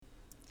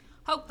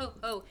Ho, ho,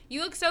 ho.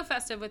 You look so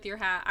festive with your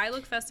hat. I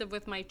look festive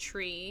with my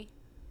tree.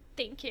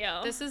 Thank you.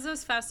 This is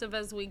as festive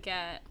as we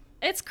get.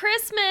 It's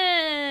Christmas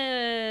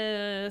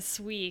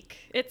week.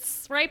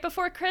 It's right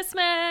before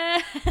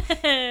Christmas.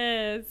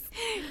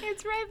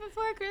 It's right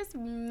before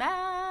Christmas.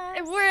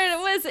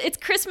 It's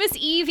Christmas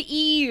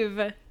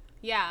Eve.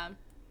 Yeah.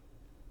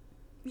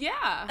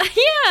 Yeah. Yeah.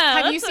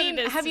 Have you seen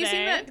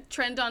that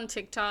trend on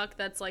TikTok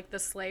that's like the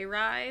sleigh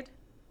ride?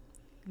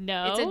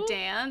 No. It's a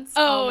dance.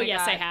 Oh, my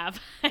yes, God. I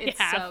have. It's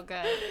so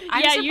good.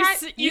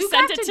 You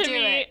sent it to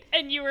me,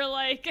 and you were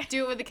like...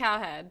 Do it with the cow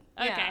head.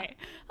 Okay. Yeah.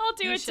 I'll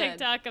do You a should.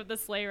 TikTok of the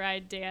sleigh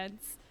ride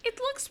dance. It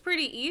looks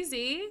pretty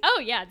easy.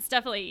 Oh, yeah, it's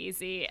definitely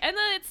easy. And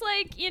then it's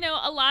like,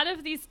 a lot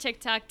of these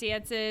TikTok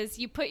dances,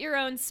 you put your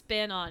own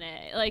spin on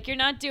it. Like, you're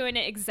not doing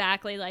it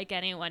exactly like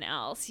anyone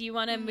else. You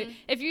want to move.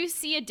 If you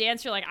see a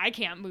dance, you're like, I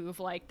can't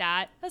move like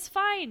that. That's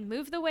fine.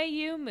 Move the way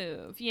you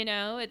move,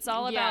 It's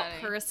all about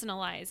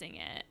personalizing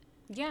it.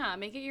 Yeah,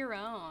 make it your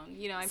own.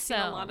 I've seen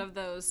a lot of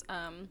those,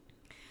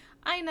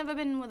 I never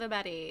been with a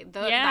Betty.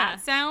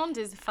 That sound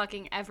is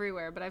fucking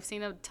everywhere, but I've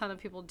seen a ton of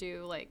people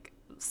do, like,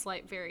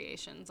 slight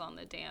variations on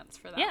the dance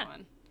for that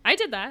one. I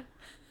did that.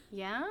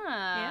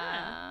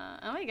 Yeah.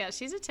 Oh my gosh,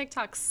 she's a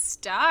TikTok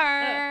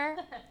star.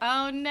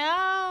 Oh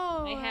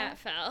no. My hat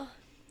fell.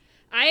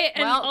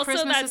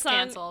 Christmas that is song,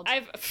 canceled.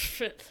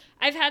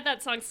 I've had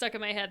that song stuck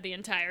in my head the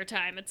entire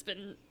time. It's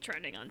been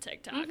trending on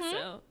TikTok.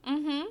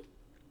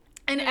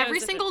 And every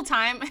single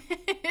time,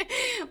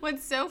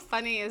 what's so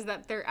funny is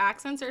that their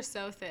accents are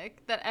so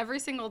thick that every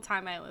single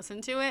time I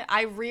listen to it,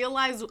 I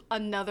realize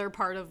another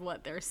part of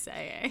what they're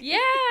saying.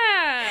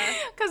 Yeah.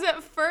 Because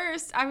at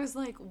first I was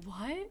like,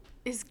 what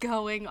is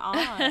going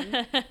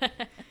on?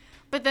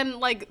 But then,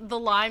 like, the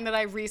line that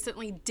I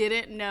recently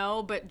didn't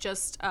know but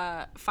just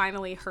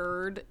finally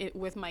heard it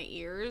with my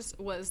ears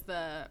was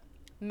the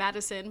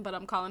Madison, but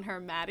I'm calling her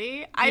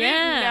Maddie. I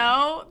didn't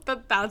know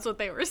that that's what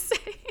they were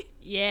saying.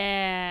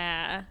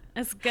 Yeah,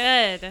 it's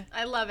good.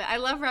 I love it. I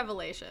love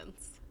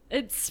Revelations.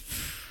 It's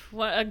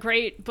a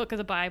great book of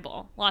the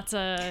Bible. Lots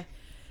of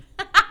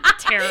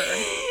terror.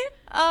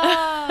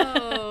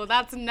 Oh,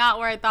 that's not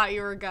where I thought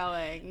you were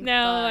going.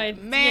 No,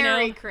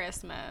 Merry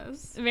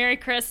Christmas. Merry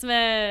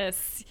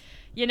Christmas.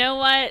 You know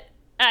what?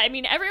 I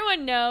mean,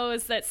 everyone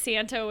knows that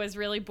Santa was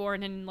really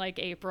born in, like,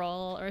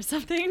 April or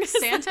something.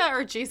 Santa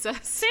or Jesus?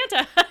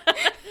 Santa.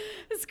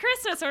 It's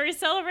Christmas where we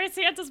celebrate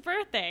Santa's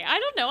birthday. I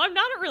don't know. I'm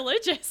not a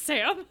religious,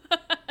 Sam.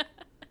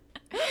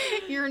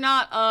 You're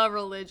not a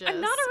religious.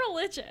 I'm not a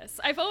religious.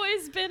 I've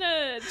always been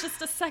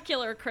just a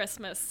secular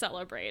Christmas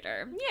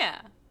celebrator.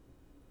 Yeah.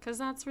 Because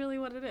that's really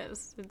what it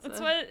is. It's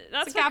a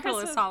capitalist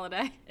Christmas,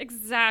 holiday.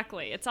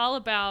 Exactly. It's all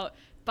about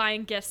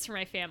buying gifts for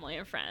my family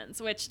and friends,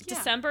 which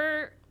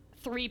December...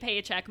 3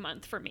 paycheck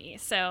month for me.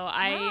 So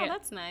wow,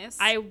 that's nice.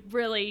 I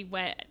really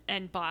went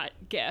and bought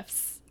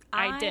gifts.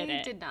 I did it.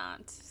 I did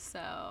not.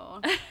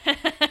 So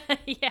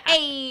yeah.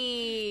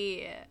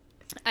 Hey.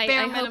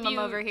 Bare minimum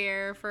over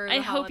here for the I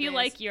hope holidays. you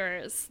like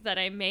yours that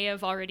I may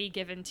have already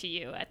given to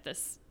you at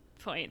this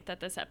point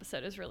that this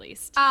episode is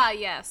released.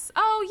 Yes.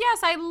 Oh, yes,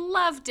 I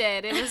loved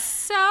it. It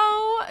was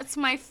it's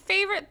my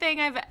favorite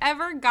thing I've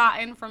ever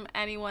gotten from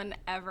anyone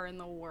ever in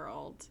the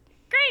world.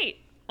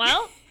 Great.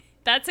 Well,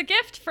 that's a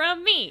gift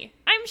from me.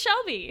 I'm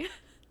Shelby.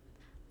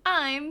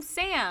 I'm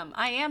Sam.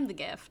 I am the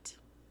gift.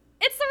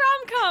 It's the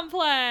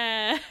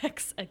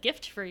Rom-Complex. A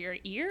gift for your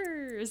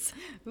ears.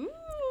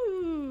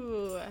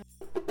 Ooh.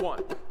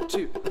 1,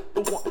 2,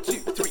 1, 2,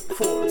 3,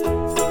 4.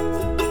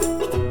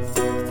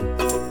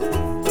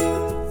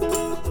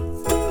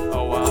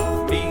 Oh,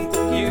 I'll meet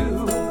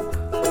you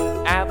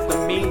at the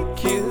meet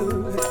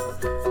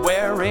cute,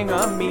 wearing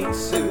a meat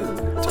suit.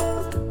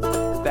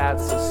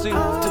 That's a suit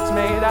that's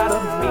made out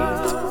of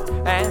meat.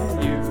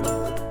 And you,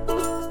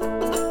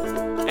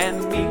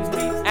 and me,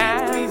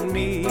 and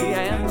me,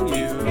 and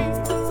you.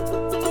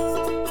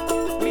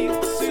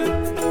 Meat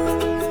suit.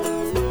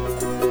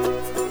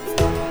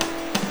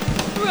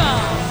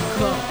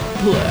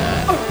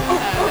 Rom-Complex.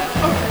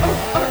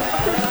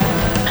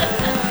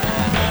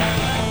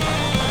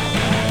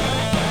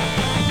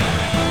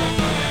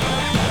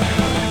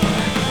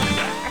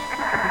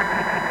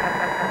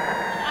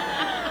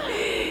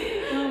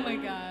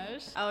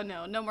 Oh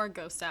no, no more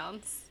ghost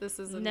sounds. This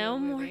is a no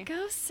new more movie.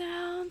 ghost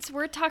sounds.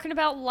 We're talking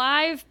about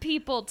live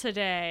people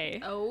today.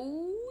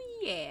 Oh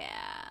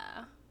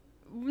yeah.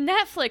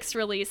 Netflix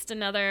released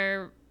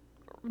another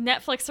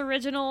Netflix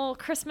original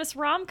Christmas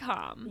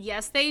rom-com.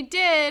 Yes, they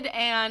did,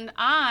 and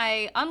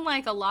I,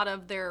 unlike a lot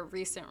of their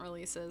recent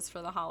releases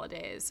for the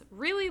holidays,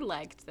 really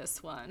liked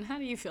this one. How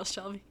do you feel,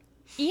 Shelby?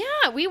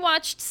 Yeah, we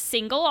watched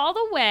Single All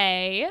the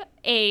Way,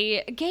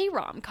 a gay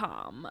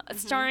rom-com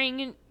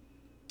starring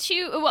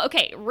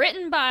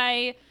written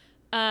by,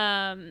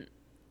 I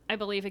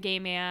believe, a gay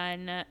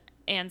man,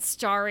 and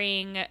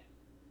starring,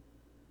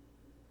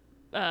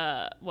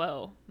 my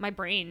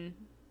brain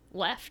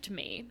left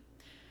me.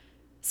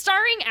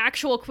 Starring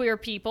actual queer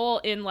people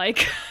in,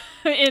 like,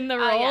 in the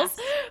roles,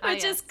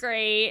 which is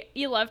great.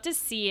 You love to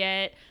see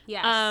it.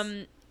 Yes.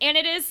 And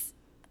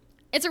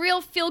it's a real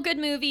feel-good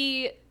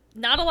movie.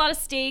 not a lot of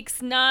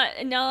stakes, not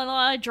a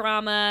lot of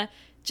drama,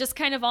 just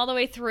kind of all the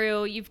way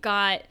through. You've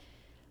got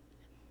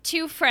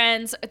two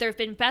friends. They've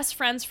been best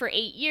friends for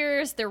 8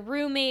 years. They're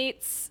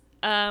roommates.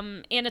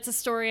 And it's a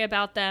story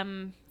about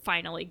them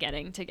finally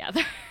getting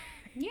together.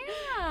 Yeah.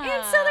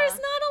 And so there's not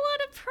a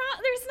lot of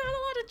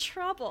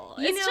trouble.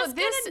 It's just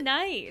kind of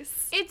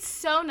nice. It's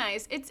so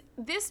nice.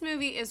 This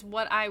movie is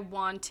what I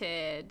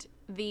wanted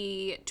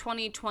the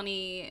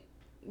 2020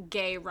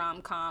 gay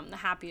rom-com, The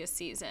Happiest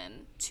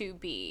Season, to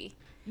be.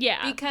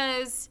 Yeah.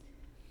 Because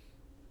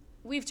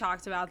we've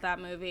talked about that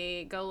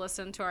movie. Go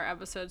listen to our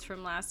episodes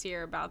from last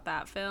year about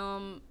that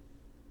film.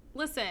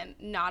 Listen,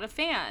 not a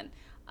fan.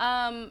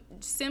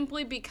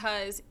 Simply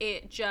because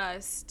it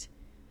just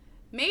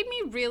made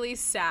me really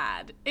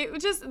sad.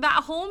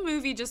 That whole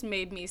movie just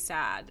made me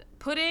sad.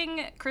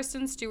 Putting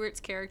Kristen Stewart's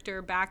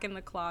character back in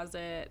the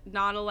closet,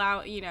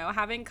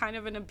 having kind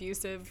of an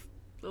abusive,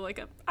 I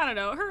don't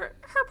know, her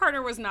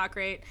partner was not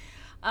great.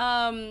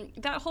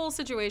 That whole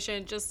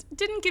situation just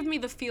didn't give me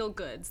the feel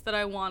goods that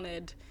I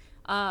wanted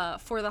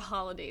for the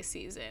holiday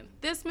season.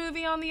 This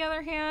movie, on the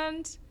other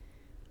hand,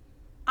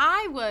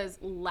 I was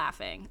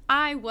laughing.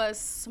 I was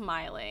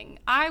smiling.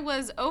 I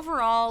was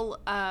overall,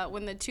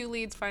 when the two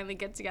leads finally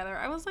get together,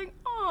 I was like,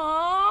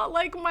 aw,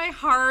 like my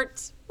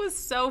heart was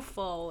so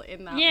full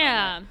in that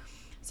moment.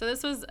 So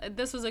this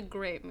was a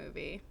great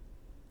movie.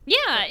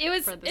 Yeah,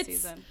 for the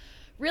season.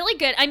 Really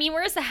good. I mean,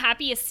 whereas The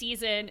Happiest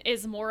Season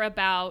is more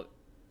about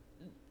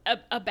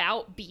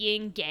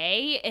being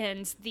gay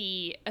and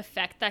the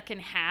effect that can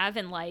have,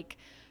 and like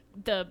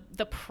the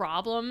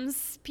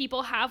problems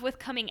people have with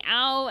coming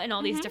out and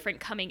all these different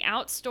coming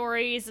out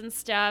stories and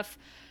stuff.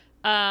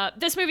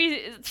 This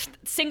movie,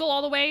 Single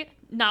all the way,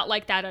 not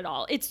like that at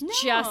all. It's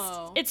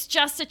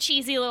just a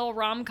cheesy little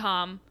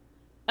rom-com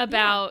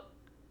about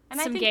and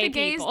some I think gay the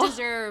gays people.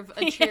 Deserve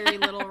a cheery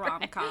little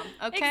rom-com.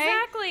 Okay,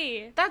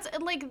 exactly. That's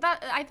like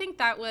that. I think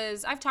that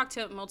was. I've talked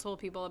to multiple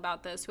people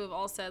about this who have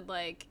all said,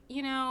 like,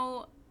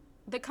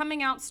 the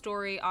coming out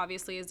story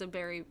obviously is a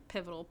very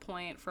pivotal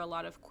point for a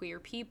lot of queer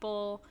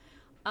people,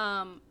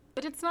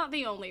 but it's not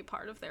the only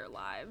part of their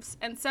lives.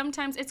 And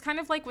sometimes it's kind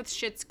of like with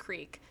Schitt's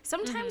Creek.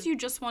 Sometimes you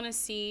just want to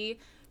see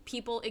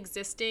people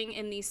existing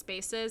in these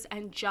spaces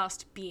and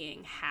just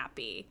being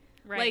happy.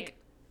 Right. Like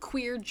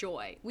queer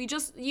joy. We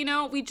just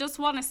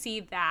want to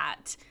see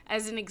that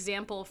as an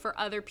example for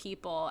other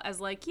people, as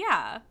like,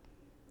 yeah,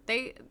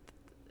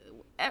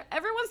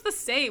 everyone's the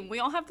same. We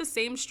all have the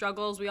same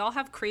struggles. We all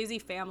have crazy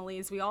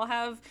families. We all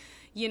have,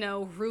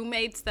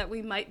 roommates that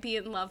we might be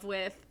in love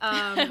with.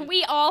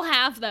 We all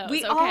have those.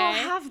 We all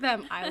have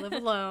them. I live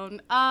alone.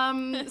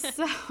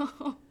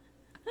 So,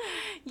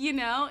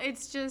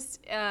 it's just,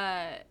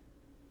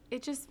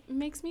 it just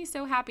makes me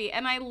so happy.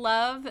 And I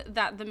love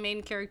that the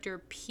main character,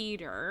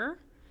 Peter,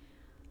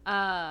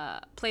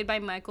 played by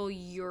Michael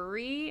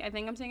Urie, I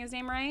think I'm saying his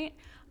name right,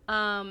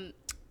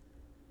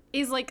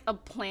 is like a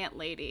plant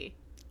lady.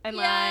 And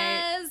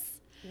yes.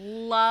 I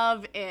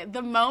love it.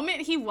 The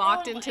moment he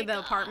walked into the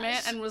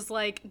apartment and was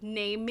like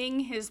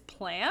naming his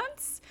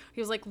plants, he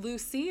was like,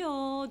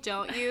 Lucille,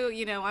 don't you?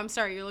 I'm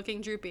sorry, you're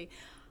looking droopy.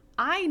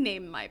 I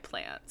name my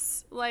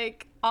plants.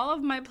 Like, all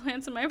of my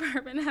plants in my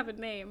apartment have a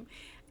name.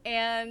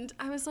 And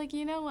I was like,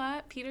 you know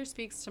what? Peter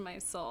speaks to my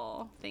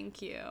soul.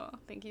 Thank you.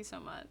 Thank you so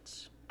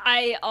much.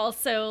 I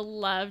also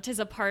loved his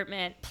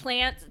apartment.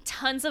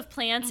 Tons of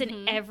plants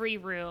in every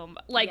room.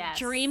 Like, yes.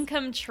 Dream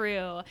come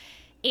true.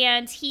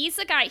 And he's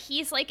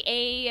like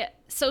a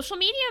social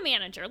media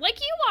manager, like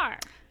you are.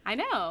 I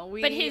know.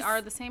 We are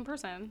the same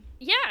person.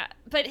 Yeah.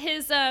 But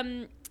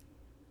and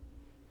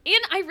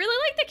I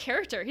really like the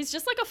character. He's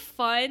just like a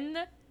fun,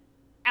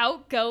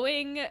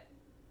 outgoing,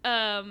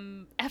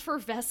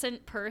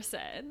 effervescent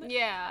person.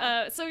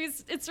 Yeah. So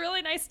it's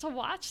really nice to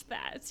watch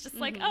that. It's just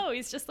like, oh,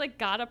 he's just like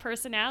got a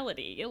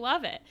personality. You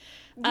love it.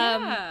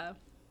 Yeah.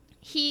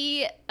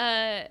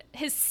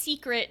 His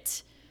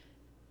secret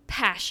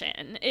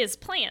passion is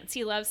plants.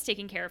 He loves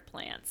taking care of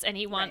plants, and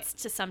he wants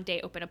to someday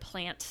open a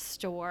plant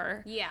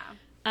store. Yeah.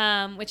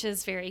 Which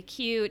is very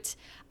cute.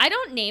 I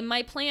don't name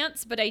my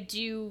plants, but I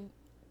do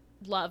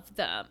love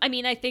them. I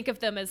mean, I think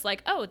of them as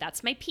like, oh,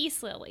 that's my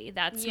peace lily.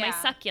 That's my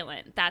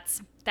succulent.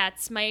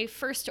 That's my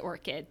first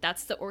orchid.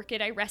 That's the orchid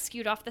I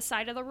rescued off the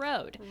side of the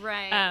road.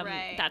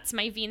 Right. That's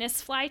my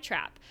Venus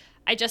flytrap.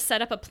 I just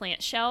set up a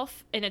plant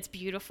shelf, and it's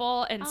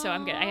beautiful, and so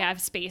I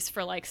have space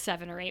for like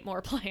 7 or 8 more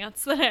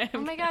plants. Oh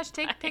my gosh,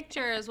 take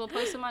pictures. We'll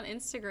post them on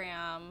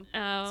Instagram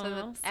so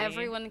that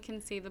everyone can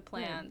see the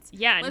plants.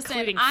 Yeah, listen,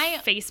 including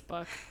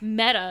Facebook.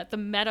 The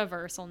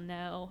metaverse will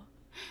know.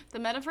 The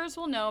metaverse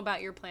will know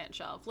about your plant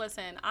shelf.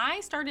 Listen, I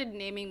started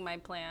naming my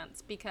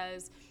plants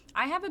because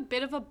I have a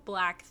bit of a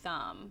black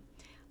thumb.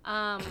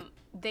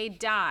 They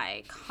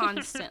die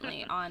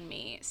constantly on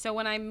me. So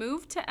when I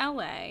moved to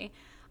LA,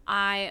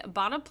 I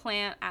bought a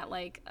plant at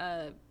like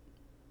a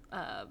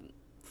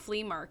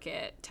flea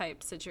market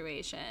type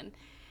situation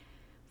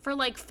for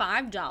like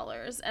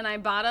 $5, and I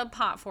bought a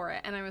pot for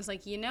it, and I was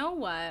like, you know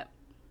what?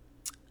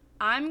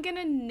 I'm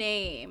gonna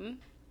name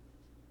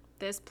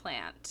this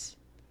plant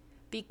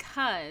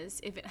because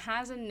if it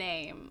has a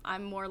name,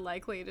 I'm more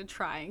likely to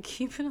try and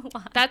keep it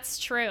alive. That's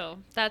true.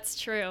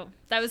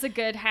 That was a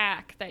good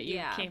hack that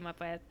you came up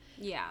with.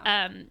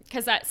 Yeah.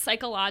 Because that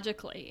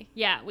psychologically,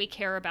 we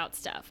care about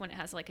stuff when it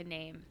has like a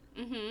name.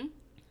 Mm-hmm.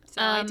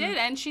 So I did,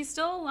 and she's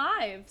still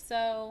alive.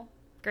 So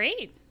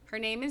great. Her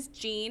name is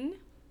Jean.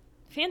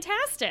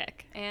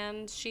 Fantastic.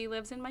 And she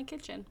lives in my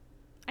kitchen.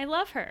 I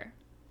love her.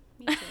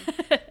 Me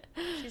too.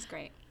 She's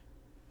great.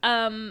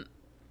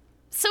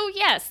 So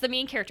yes, the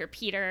main character,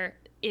 Peter,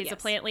 is a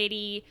plant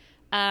lady.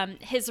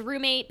 His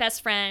roommate,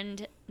 best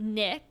friend,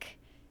 Nick,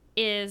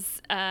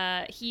 is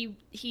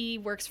he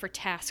works for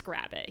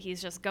TaskRabbit.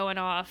 He's just going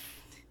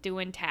off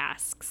doing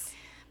tasks.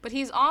 But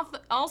he's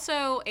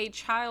also a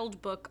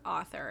child book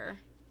author.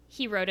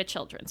 He wrote a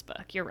children's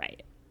book, you're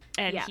right.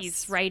 And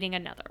he's writing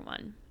another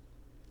one.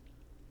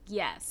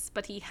 Yes,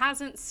 but he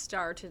hasn't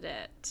started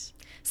it.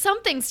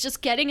 Something's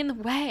just getting in the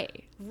way.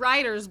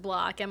 Writer's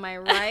block, am I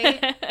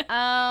right?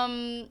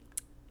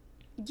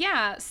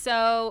 Yeah,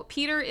 so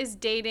Peter is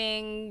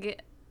dating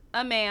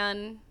a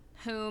man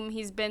whom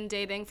he's been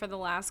dating for the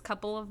last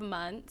couple of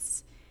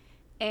months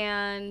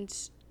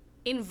and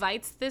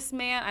invites this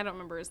man. I don't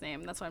remember his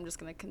name. That's why I'm just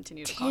going to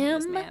continue to call him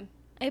this man.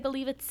 I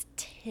believe it's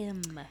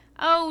Tim.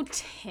 Oh,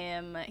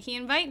 Tim. He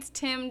invites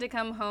Tim to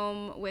come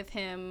home with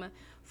him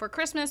for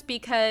Christmas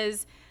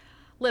because,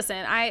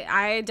 listen, I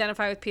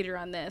identify with Peter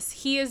on this.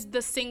 He is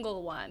the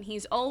single one.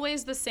 He's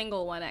always the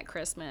single one at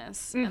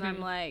Christmas. Mm-hmm. And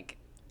I'm like,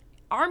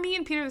 are me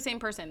and Peter the same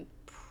person?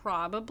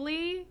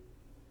 Probably.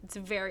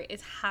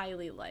 It's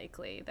highly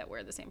likely that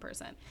we're the same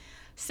person.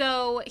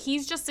 So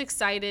he's just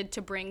excited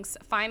to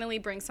finally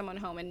bring someone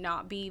home and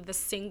not be the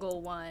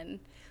single one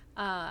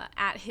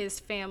at his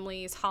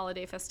family's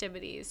holiday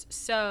festivities.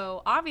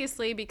 So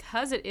obviously,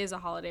 because it is a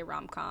holiday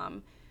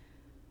rom-com,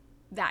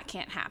 that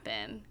can't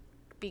happen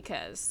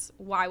because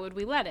why would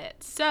we let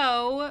it?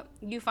 So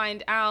you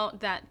find out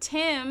that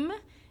Tim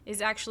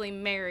is actually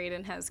married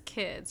and has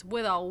kids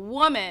with a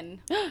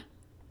woman.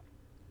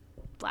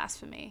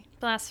 Blasphemy.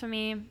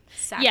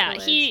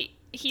 Sacrilege. Yeah,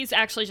 he's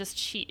actually just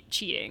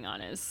cheating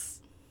on his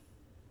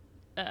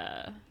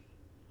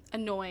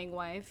annoying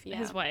wife. Yeah,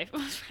 his wife.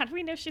 How do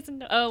we know she's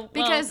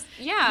because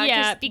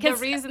the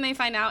reason they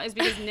find out is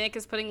because Nick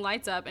is putting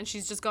lights up, and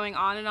she's just going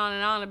on and on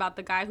and on about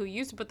the guy who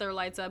used to put their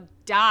lights up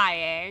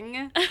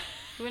dying.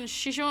 When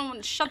she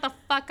wouldn't shut the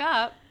fuck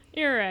up.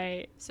 You're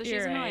right. So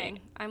she's annoying.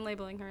 I'm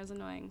labeling her as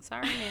annoying.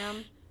 Sorry,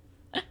 ma'am.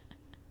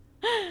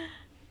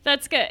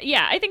 That's good.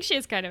 Yeah, I think she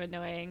is kind of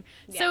annoying.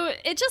 Yeah. So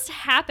it just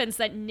happens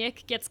that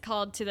Nick gets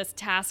called to this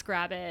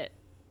TaskRabbit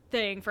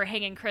thing for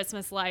hanging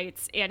Christmas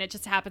lights, and it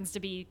just happens to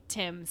be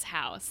Tim's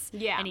house.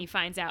 Yeah. And he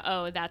finds out,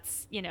 oh,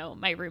 that's,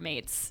 my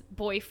roommate's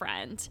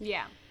boyfriend.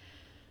 Yeah.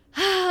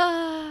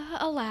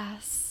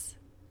 Alas.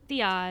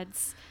 The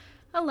odds.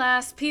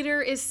 Alas, Peter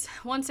is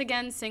once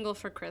again single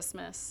for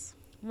Christmas.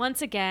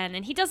 Once again,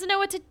 and he doesn't know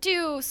what to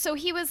do, so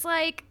he was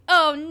like,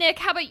 oh, Nick,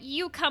 how about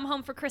you come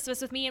home for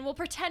Christmas with me and we'll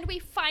pretend we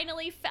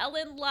finally fell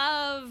in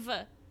love.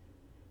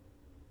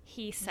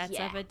 He sets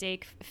up a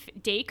date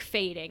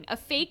fading, a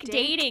fake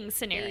dating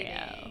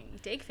scenario.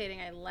 Date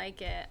fading, I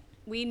like it.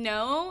 We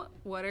know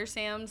what are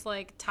Sam's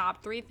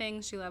top 3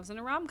 things she loves in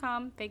a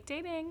rom-com. Fake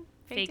dating.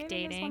 Fake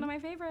dating is one of my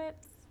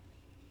favorites.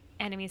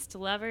 Enemies to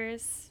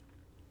lovers.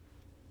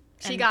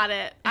 She got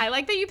it. I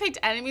like that you picked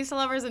enemies to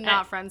lovers and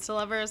not friends to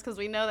lovers because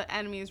we know that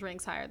enemies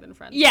ranks higher than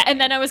friends. Yeah, and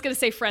then I was going to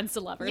say friends to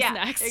lovers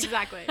next.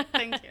 Exactly.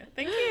 Thank you.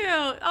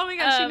 Oh my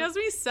gosh, she knows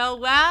me so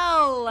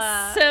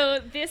well. So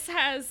this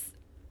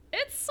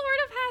it sort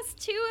of has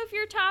 2 of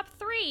your top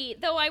 3,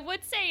 though I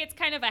would say it's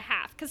kind of a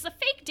half because the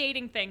fake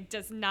dating thing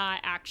does not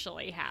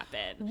actually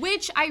happen.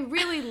 Which I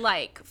really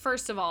like,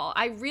 first of all.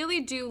 I really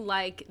do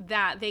like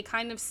that they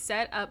kind of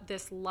set up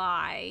this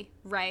lie,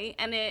 right?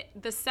 And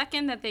the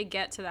second that they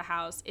get to the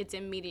house, it's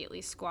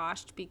immediately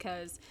squashed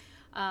because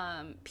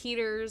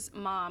Peter's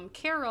mom,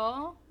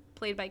 Carol,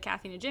 played by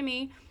Kathy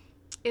Najimy,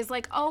 is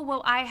like, oh,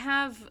 well, I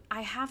have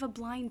a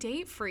blind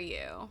date for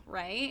you,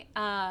 right?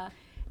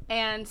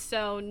 And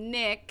so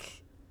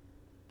Nick,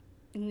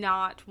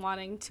 not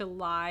wanting to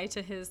lie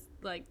to his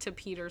to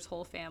Peter's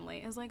whole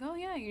family, is like, oh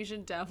yeah, you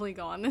should definitely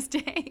go on this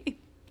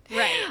date,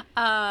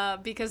 right?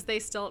 Because they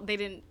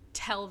didn't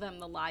tell them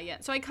the lie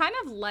yet. So I kind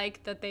of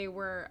like that they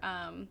were,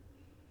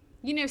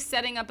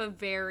 setting up a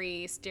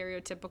very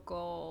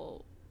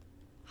stereotypical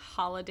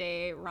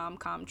holiday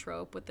rom-com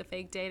trope with the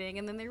fake dating,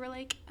 and then they were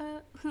like,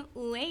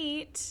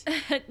 wait,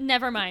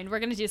 never mind, we're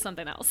gonna do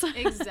something else.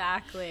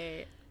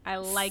 Exactly. I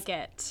like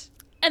it.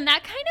 And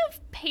that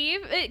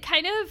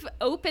kind of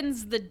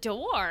opens the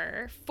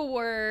door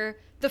for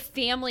the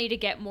family to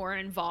get more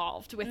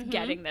involved with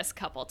getting this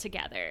couple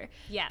together.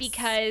 Yes.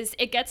 Because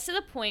it gets to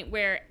the point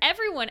where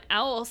everyone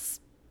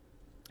else,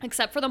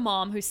 except for the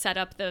mom who set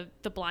up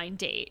the blind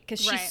date, because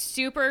she's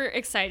super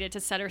excited to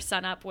set her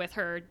son up with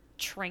her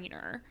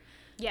trainer.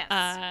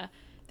 Yes.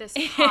 This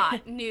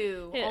hot,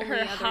 new, only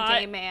other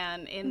gay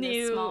man in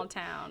this small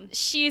town.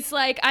 She's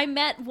like, I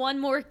met one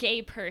more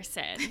gay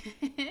person.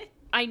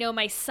 I know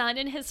my son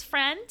and his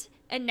friend,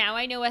 and now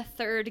I know a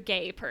third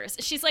gay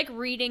person. She's like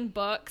reading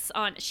books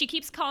on, she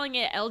keeps calling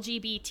it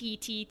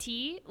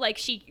LGBTTT. Like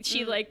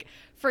she like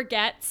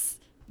forgets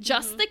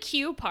just the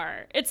Q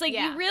part. It's like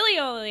you really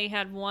only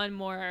had one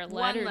more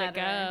letter to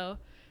go.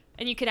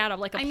 And you could add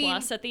like a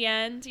plus at the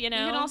end, you know?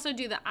 You can also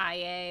do the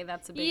IA.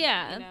 That's a big, you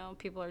know,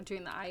 people are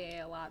doing the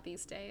IA a lot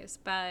these days.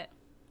 But,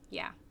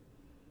 yeah.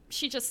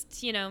 She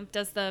just, you know,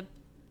 does the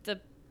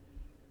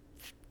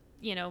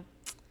you know,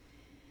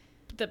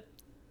 the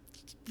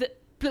blah,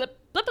 blah,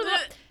 blah, blah.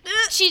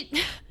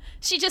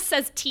 She just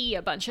says T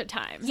a bunch of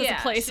times as a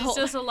placeholder. She's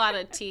just a lot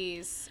of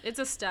T's. It's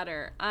a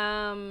stutter.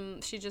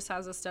 She just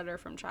has a stutter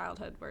from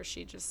childhood where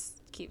she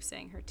just keeps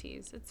saying her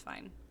T's. It's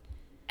fine.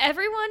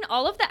 Everyone,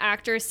 all of the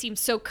actors seem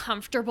so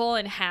comfortable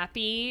and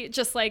happy,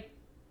 just like,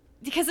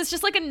 because it's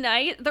just like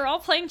they're all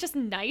playing just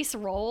nice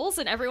roles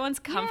and everyone's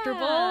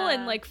comfortable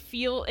and like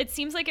it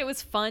seems like it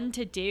was fun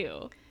to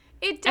do.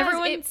 It does.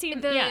 Everyone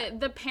seemed,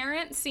 the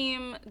parents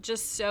seem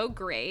just so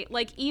great.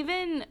 Like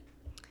even,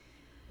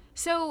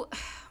 so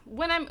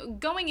when I'm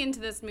going into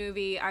this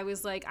movie, I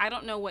was like, I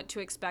don't know what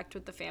to expect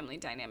with the family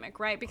dynamic,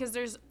 right? Because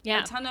there's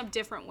a ton of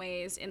different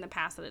ways in the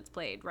past that it's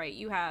played, right?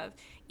 You have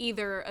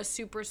either a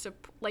super,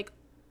 like,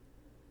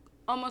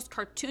 almost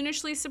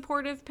cartoonishly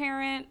supportive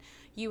parent,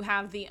 you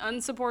have the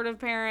unsupportive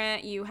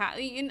parent,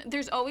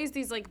 there's always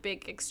these like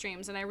big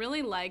extremes, and I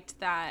really liked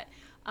that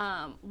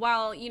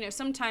while, you know,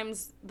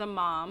 sometimes the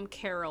mom,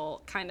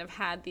 Carol, kind of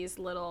had these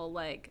little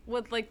like,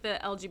 with like the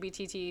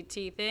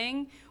LGBT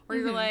thing, where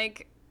you're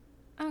like,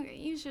 okay,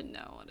 you should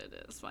know what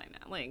it is by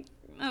now, like,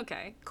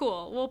 okay,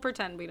 cool, we'll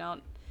pretend we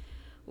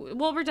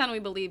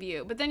believe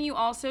you. But then you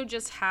also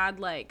just had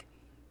like,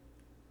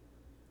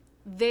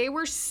 they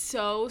were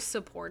so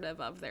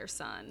supportive of their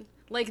son.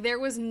 Like, there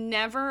was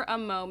never a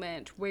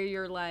moment where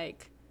you're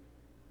like,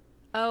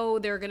 oh,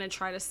 they're going to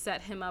try to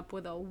set him up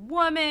with a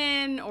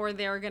woman, or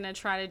they're going to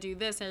try to do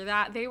this or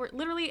that. They were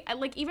literally,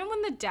 like, even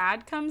when the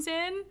dad comes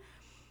in,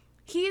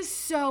 he is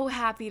so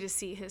happy to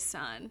see his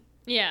son.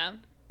 Yeah.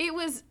 It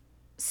was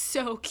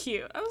so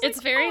cute. I was it's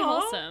like, very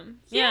wholesome.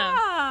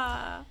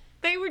 Yeah.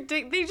 They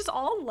just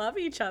all love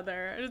each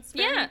other. It's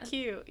very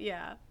cute.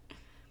 Yeah.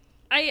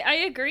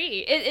 I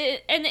agree.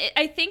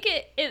 I think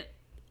it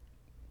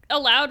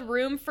allowed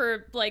room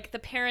for like the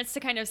parents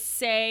to kind of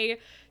say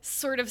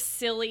sort of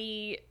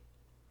silly,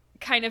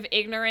 kind of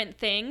ignorant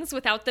things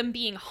without them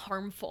being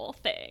harmful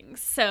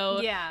things.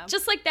 So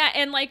just like that,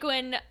 and like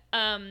when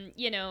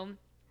you know,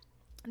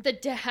 the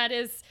dad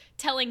is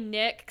telling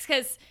Nick,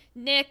 because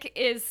Nick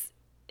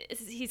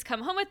he's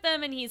come home with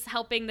them and he's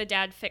helping the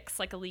dad fix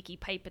like a leaky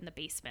pipe in the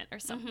basement or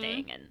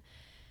something, and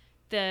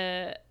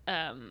the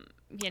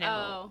you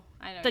know,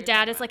 the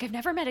dad is like, I've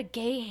never met a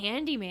gay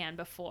handyman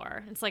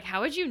before. It's like,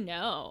 how would you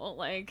know?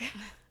 Like,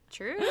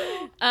 true.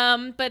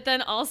 But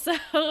then also,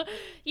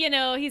 you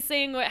know, he's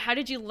saying, how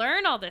did you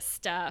learn all this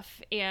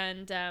stuff?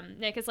 And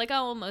Nick is like,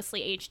 oh,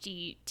 mostly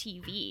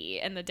HGTV.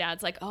 And the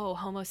dad's like, oh,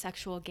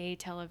 homosexual gay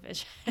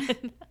television.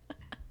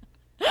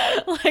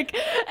 Like,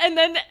 and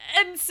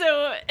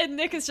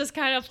Nick is just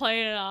kind of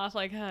playing it off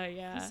like, oh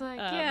yeah. He's like,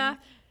 yeah.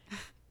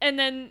 And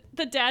then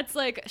the dad's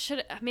like,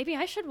 maybe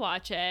I should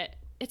watch it.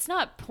 It's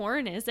not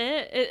porn, is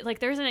it? Like,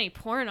 there isn't any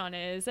porn on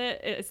it, is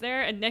it? Is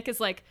there? And Nick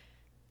is like,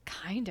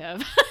 kind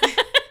of.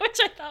 Which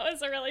I thought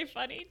was a really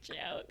funny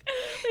joke.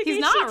 Like, he's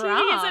not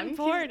wrong. Isn't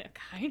porn.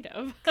 Kind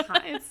of.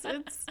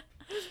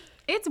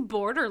 It's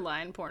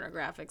borderline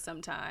pornographic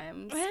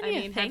sometimes. I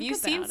mean, have you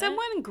seen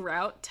someone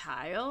grout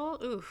tile?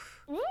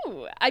 Oof.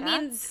 Ooh. I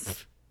mean,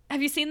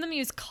 have you seen them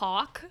use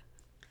cock?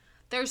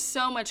 There's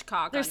so much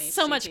cock on HGTV. There's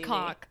so much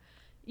cock.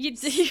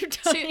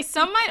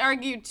 Some might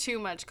argue too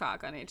much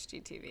cock on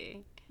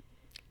HGTV.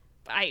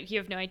 You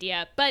have no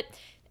idea. But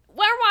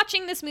while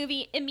watching this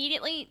movie,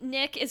 immediately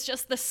Nick is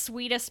just the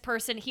sweetest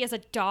person. He has a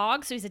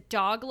dog, so he's a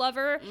dog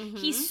lover.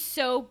 He's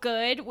so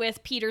good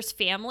with Peter's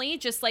family,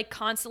 just like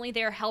constantly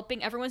there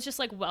helping. Everyone's just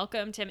like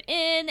welcomed him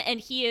in,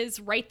 and he is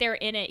right there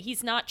in it.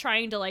 He's not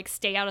trying to like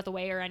stay out of the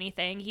way or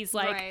anything. He's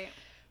like,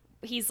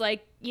 he's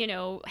like, you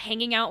know,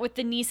 hanging out with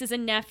the nieces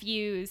and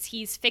nephews.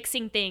 He's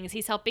fixing things.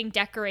 He's helping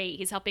decorate.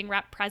 He's helping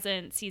wrap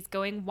presents. He's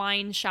going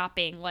wine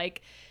shopping.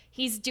 Like,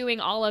 he's doing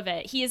all of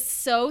it. He is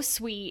so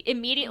sweet.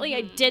 Immediately,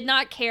 I did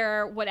not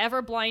care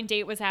whatever blind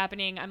date was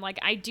happening. I'm like,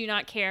 I do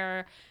not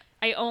care.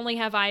 I only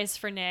have eyes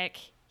for Nick.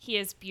 He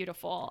is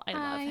beautiful. I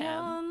love him.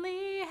 I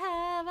only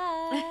have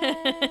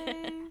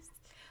eyes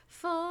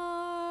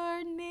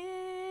for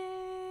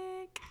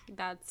Nick.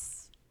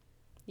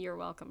 You're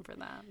welcome for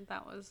that.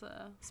 That was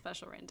a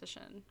special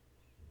rendition.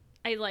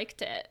 I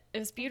liked it. It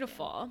was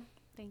beautiful.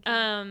 Thank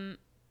you.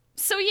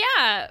 So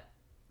yeah,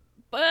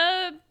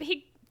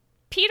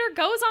 Peter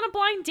goes on a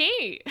blind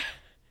date.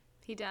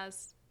 He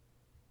does.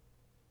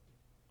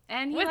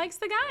 And he likes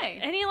the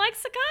guy.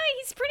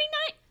 He's pretty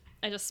nice.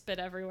 I just spit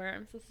everywhere.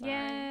 I'm so sorry.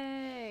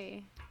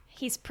 Yay.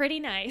 He's pretty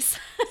nice.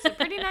 He's a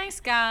pretty nice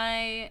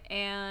guy,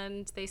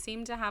 and they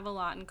seem to have a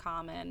lot in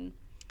common.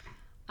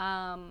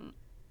 And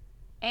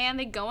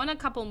they go on a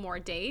couple more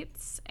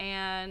dates,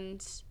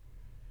 and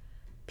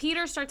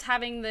Peter starts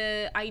having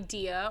the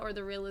idea or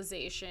the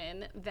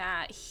realization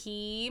that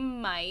he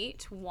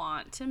might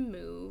want to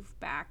move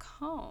back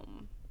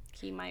home.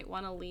 He might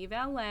want to leave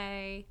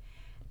LA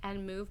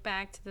and move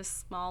back to this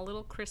small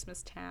little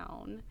Christmas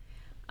town.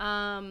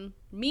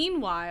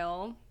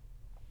 Meanwhile,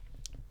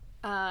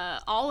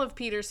 all of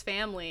Peter's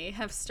family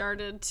have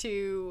started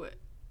to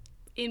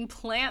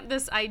implant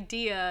this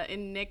idea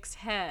in Nick's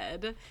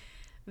head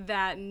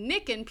that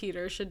Nick and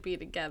Peter should be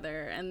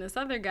together and this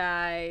other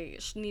guy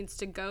needs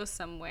to go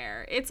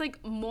somewhere. It's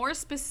like more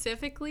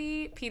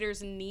specifically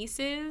Peter's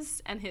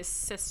nieces and his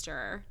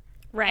sister.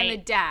 Right. And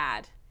the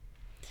dad.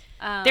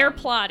 They're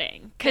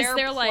plotting because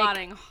they're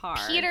plotting like, hard.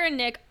 Peter and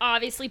Nick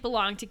obviously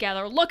belong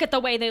together. Look at the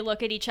way they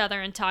look at each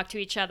other and talk to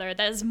each other.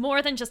 That is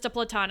more than just a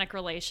platonic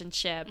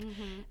relationship.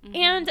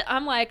 And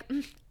I'm like,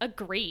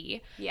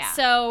 agree. Yeah.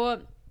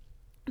 So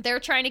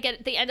they're trying to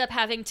they end up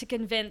having to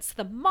convince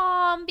the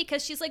mom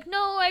because she's like,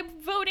 no,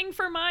 I'm voting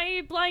for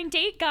my blind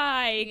date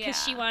guy.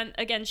 Because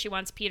she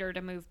wants Peter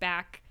to move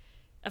back.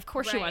 Of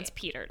course she wants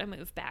Peter to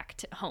move back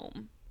to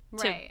home.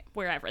 To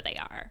wherever they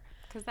are.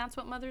 Because that's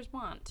what mothers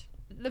want.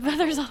 The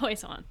mothers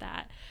always want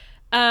that.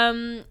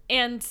 And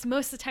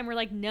most of the time we're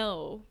like,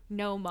 no,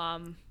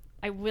 Mom,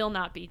 I will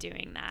not be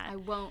doing that. I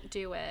won't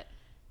do it.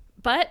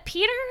 But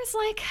Peter's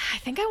like, I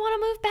think I want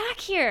to move back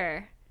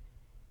here.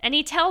 And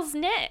he tells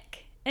Nick.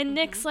 And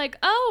Nick's like,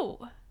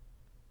 oh,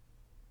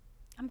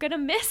 I'm going to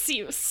miss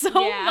you so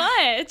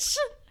much.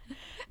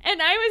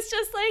 And I was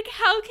just like,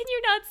 how can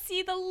you not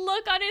see the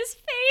look on his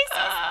face?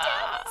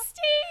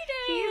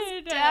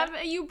 He's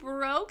devastated. You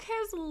broke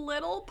his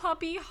little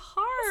puppy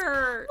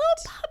heart.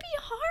 Little puppy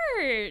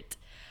heart.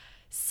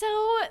 So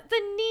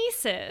the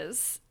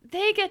nieces,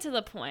 they get to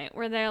the point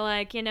where they're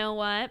like, you know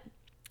what?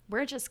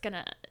 We're just going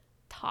to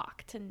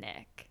talk to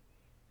Nick.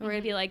 And we're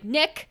going to be like,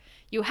 Nick,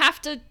 you have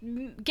to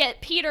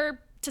get Peter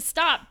to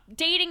stop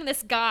dating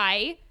this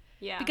guy.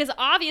 Yeah. Because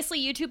obviously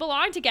you two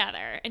belong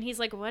together. And he's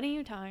like, what are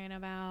you talking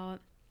about?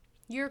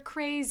 You're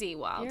crazy,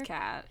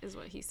 Wildcat, is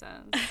what he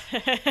says.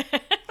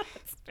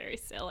 It's very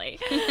silly.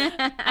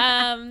 But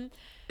then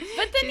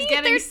she's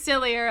getting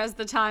sillier as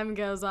the time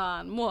goes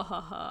on.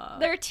 Mwahaha.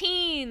 They're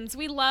teens.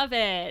 We love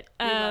it.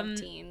 We love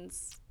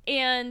teens.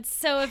 And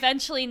so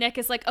eventually Nick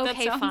is like,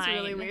 okay, that sounds fine.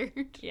 really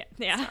weird.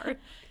 Yeah.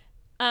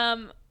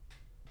 Sorry.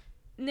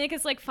 Nick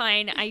is like,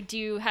 fine, I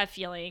do have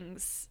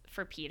feelings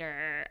for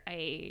Peter.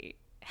 I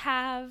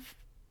have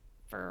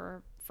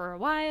for a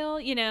while,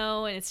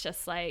 and it's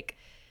just like,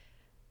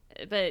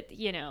 but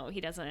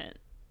he doesn't.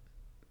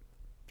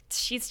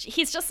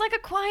 He's just like a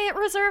quiet,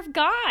 reserved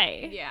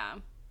guy. Yeah.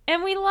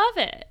 And we love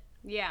it.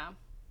 Yeah.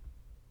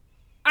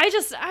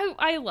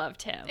 I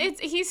loved him.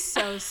 He's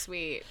so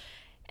sweet.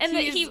 And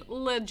he's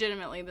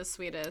legitimately the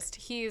sweetest.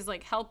 He's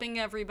like helping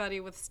everybody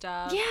with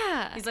stuff.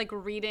 Yeah. He's like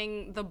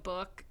reading the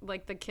book,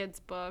 like the kids'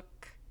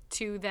 book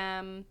to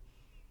them.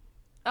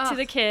 To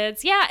the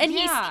kids. Yeah. And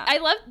I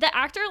love the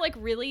actor, like,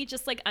 really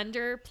just like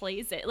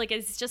underplays it. Like,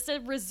 it's just a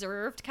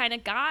reserved kind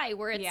of guy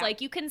where it's like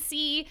you can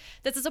see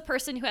this is a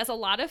person who has a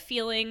lot of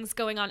feelings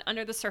going on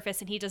under the surface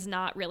and he does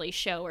not really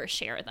show or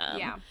share them.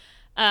 Yeah.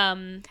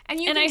 And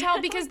you can tell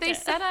because they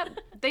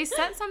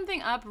set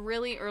something up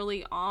really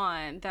early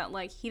on that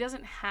like he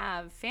doesn't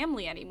have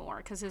family anymore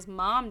because his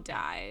mom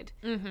died.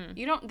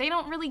 Mm-hmm. They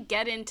don't really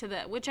get into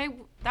that,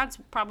 that's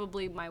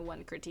probably my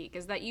one critique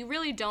is that you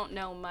really don't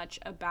know much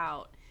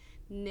about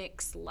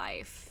Nick's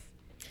life.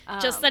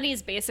 Just that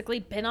he's basically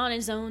been on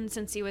his own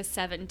since he was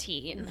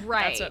 17.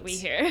 Right. That's what we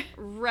hear.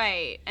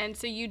 Right. And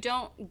so you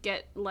don't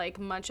get like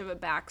much of a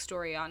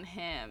backstory on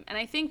him. And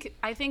I think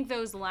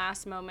those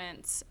last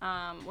moments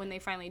when they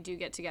finally do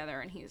get together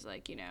and he's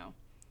like,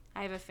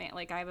 I have a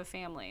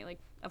family. Like,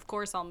 of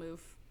course I'll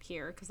move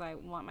here because I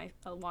want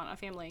a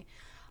family.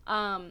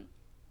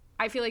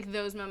 I feel like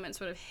those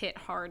moments would have hit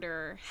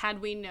harder had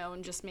we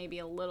known just maybe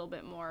a little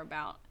bit more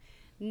about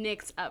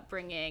Nick's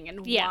upbringing and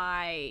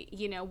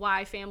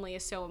why family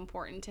is so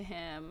important to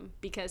him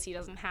because he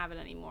doesn't have it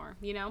anymore,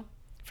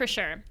 For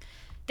sure.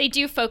 They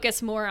do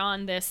focus more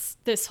on this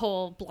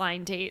whole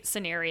blind date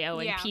scenario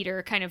and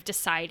Peter kind of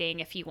deciding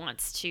if he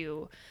wants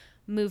to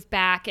move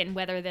back and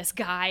whether this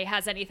guy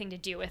has anything to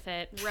do with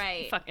it.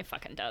 Right. It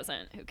fucking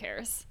doesn't. Who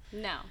cares?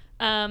 No.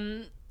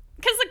 Because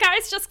the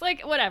guy's just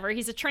like, whatever.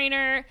 He's a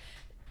trainer.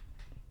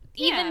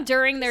 Even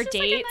during their dates.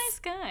 Like a nice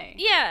guy.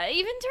 Yeah.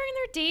 Even during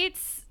their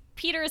dates,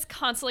 Peter is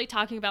constantly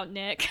talking about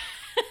Nick.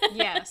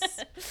 Yes.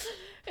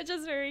 Which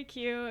is very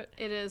cute.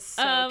 It is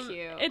so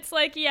cute. It's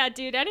like, yeah,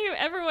 dude,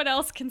 everyone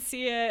else can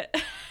see it.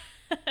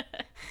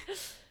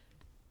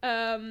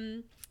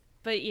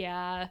 But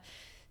yeah.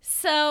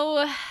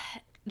 So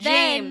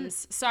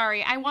James.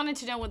 Sorry, I wanted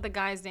to know what the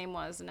guy's name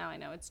was, and now I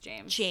know it's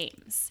James.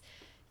 James.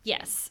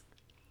 Yes.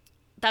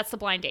 That's the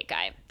blind date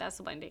guy. That's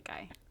the blind date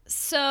guy.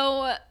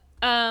 So,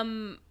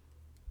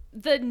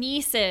 the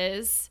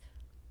nieces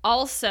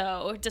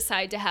also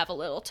decide to have a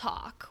little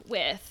talk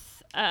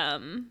with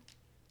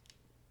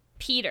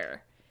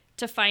Peter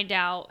to find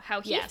out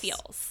how he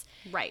feels.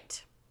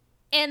 Right.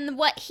 And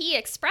what he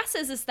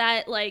expresses is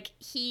that, like,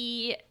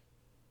 he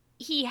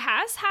he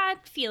has had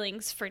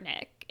feelings for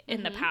Nick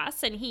in the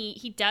past, and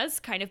he does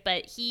kind of,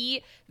 but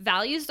he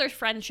values their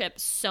friendship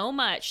so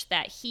much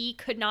that he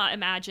could not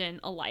imagine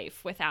a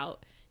life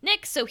without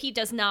Nick, so he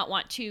does not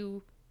want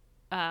to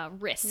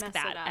risk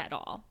that at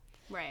all.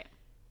 Right.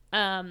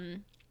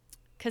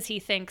 Because he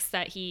thinks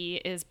that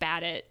he is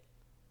bad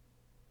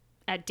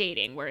at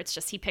dating, where it's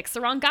just he picks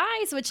the wrong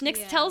guys, which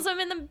Nick tells him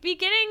in the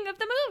beginning of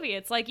the movie.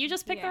 It's like, you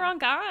just picked the wrong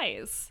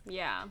guys.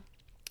 Yeah.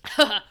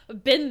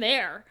 Been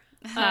there.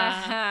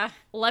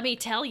 Let me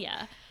tell you.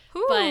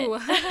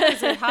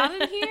 Is it hot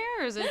in here,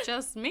 or is it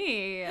just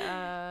me?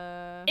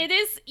 It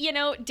is,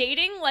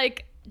 dating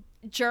like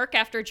jerk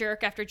after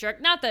jerk after jerk.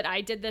 Not that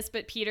I did this,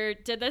 but Peter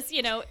did this,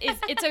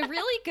 it's a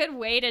really good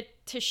way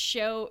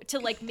to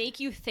like make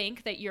you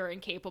think that you're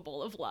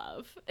incapable of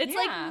love. It's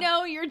like,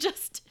 no, you're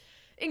just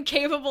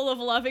incapable of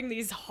loving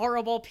these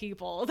horrible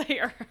people that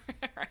you're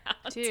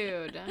around.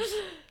 Dude.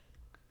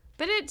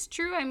 But it's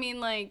true. I mean,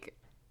 like,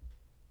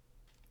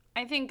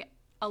 I think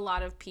a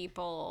lot of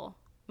people,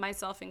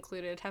 myself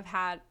included, have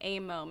had a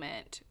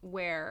moment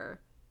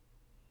where,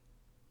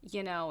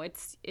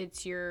 it's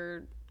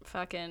your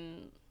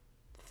fucking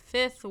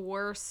fifth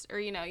worst, or,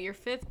 your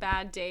fifth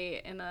bad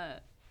date in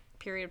a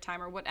period of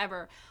time or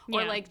whatever,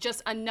 or like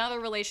just another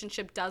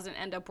relationship doesn't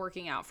end up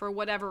working out for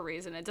whatever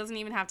reason. It doesn't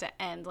even have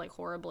to end like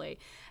horribly,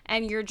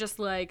 and you're just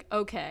like,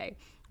 okay,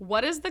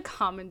 what is the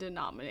common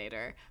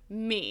denominator?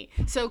 Me.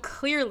 So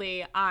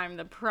clearly I'm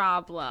the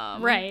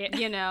problem, right?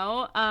 Because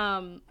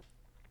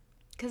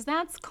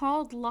that's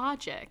called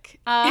logic.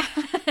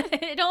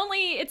 It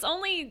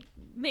only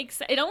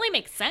makes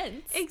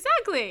sense.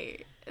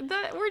 Exactly.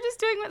 We're just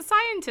doing what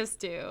scientists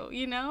do,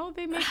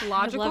 They make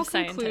logical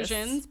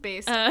conclusions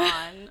based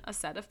on a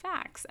set of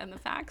facts. And the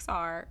facts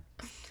are,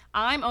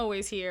 I'm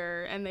always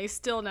here, and they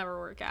still never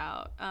work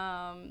out.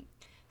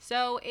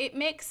 So it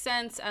makes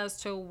sense as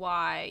to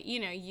why,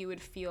 you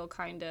would feel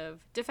kind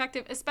of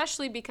defective,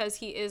 especially because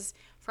he is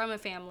from a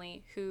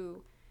family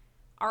who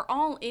are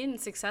all in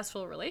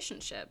successful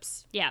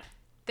relationships. Yeah.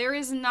 There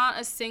is not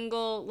a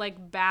single,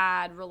 like,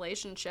 bad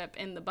relationship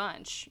in the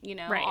bunch,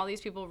 Right. All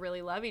these people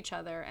really love each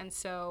other. And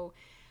so,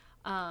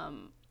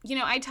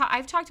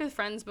 I've talked with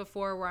friends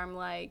before where I'm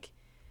like,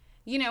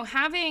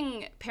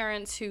 having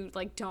parents who,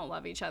 like, don't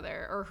love each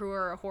other or who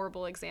are a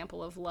horrible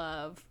example of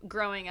love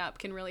growing up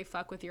can really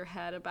fuck with your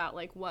head about,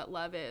 like, what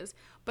love is.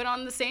 But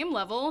on the same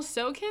level,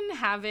 so can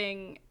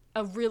having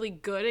a really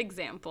good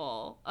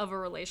example of a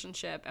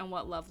relationship and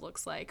what love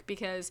looks like,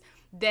 because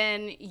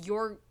then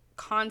you're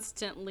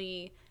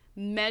constantly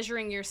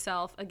measuring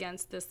yourself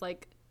against this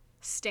like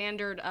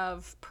standard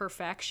of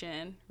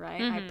perfection,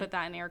 right? I put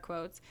that in air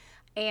quotes,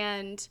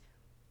 and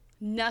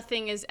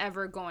nothing is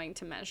ever going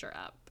to measure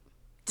up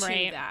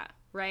to that,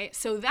 right?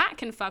 So that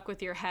can fuck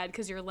with your head,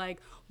 because you're like,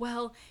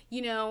 well,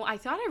 I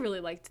thought I really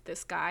liked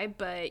this guy,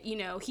 but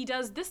he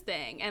does this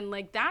thing, and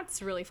like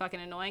that's really fucking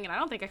annoying, and I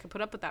don't think I could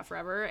put up with that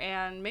forever,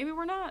 and maybe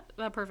we're not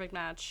a perfect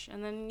match,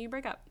 and then you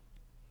break up.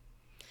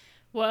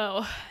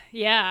 Whoa.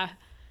 Yeah.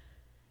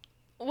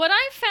 What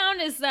I've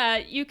found is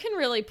that you can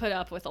really put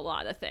up with a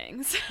lot of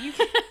things.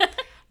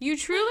 You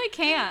truly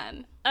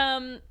can.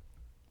 Forever?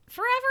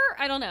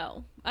 I don't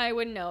know. I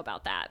wouldn't know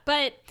about that.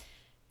 But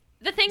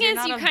the thing You're is,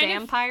 not you a kind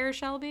vampire,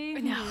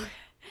 Shelby? No.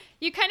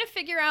 You kind of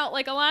figure out,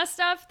 like, a lot of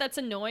stuff that's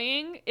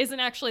annoying isn't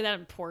actually that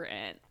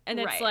important. And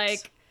it's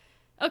like,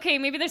 okay,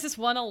 maybe there's this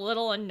one a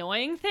little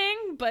annoying thing,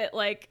 but,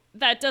 like,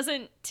 that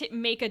doesn't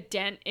make a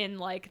dent in,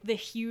 like, the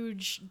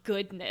huge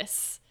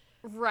goodness.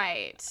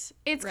 Right.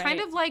 It's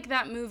kind of like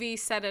that movie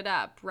Set It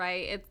Up,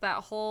 right? It's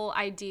that whole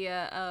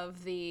idea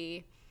of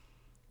the,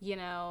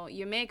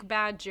 you make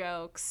bad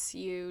jokes,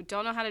 you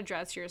don't know how to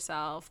dress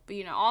yourself, but,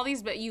 all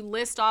these, but you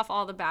list off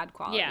all the bad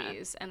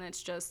qualities, and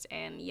it's just,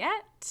 and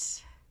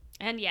yet.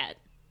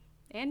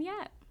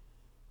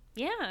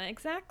 Yeah,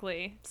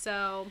 exactly.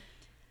 So,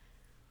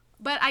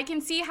 but I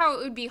can see how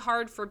it would be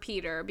hard for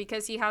Peter,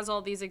 because he has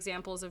all these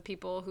examples of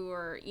people who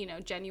are,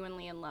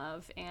 genuinely in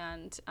love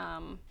and,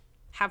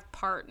 have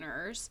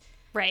partners,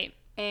 right,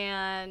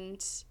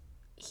 and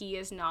he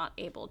is not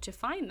able to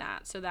find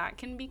that, so that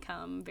can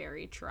become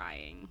very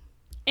trying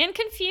and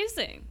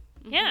confusing.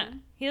 Yeah,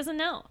 he doesn't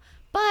know,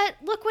 but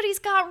look what he's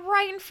got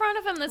right in front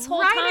of him this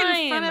whole time,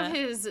 right in front of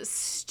his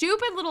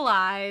stupid little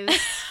eyes.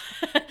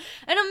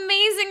 An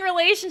amazing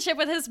relationship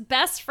with his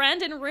best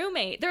friend and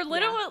roommate. They're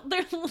literally they're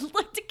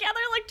like together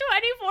like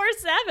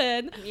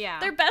 24/7.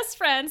 Yeah, they're best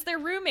friends. They're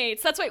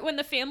roommates. That's why when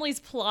the family's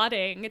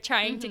plotting,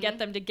 trying to get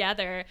them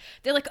together,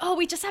 they're like, "Oh,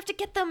 we just have to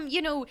get them,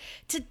 to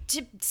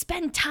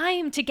spend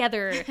time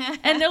together."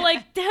 And they're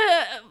like,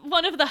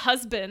 one of the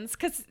husbands,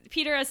 because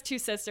Peter has two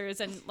sisters,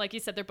 and like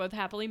you said, they're both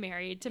happily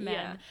married to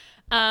men.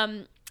 Yeah.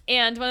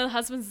 And one of the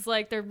husbands is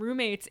like, they're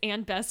roommates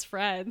and best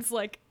friends.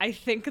 Like, I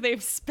think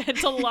they've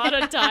spent a lot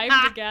of time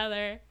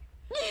together.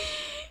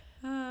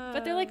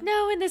 But they're like,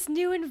 no, in this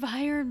new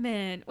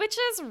environment, which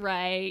is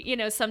right.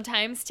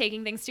 Sometimes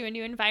taking things to a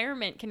new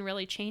environment can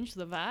really change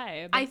the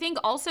vibe. I think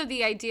also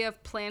the idea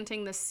of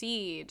planting the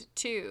seed,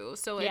 too.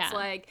 So it's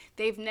like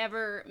they've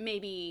never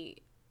maybe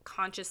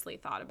consciously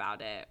thought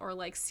about it or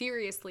like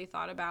seriously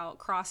thought about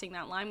crossing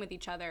that line with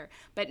each other.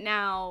 But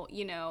now,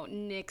 you know,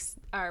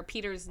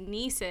 Peter's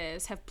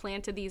nieces have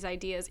planted these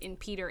ideas in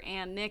Peter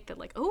and Nick that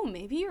like, oh,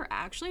 maybe you're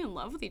actually in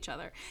love with each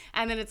other.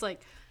 And then it's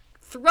like,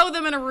 throw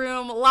them in a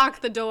room,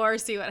 lock the door,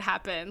 see what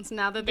happens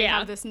now that they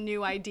have this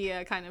new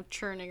idea kind of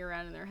churning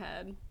around in their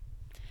head.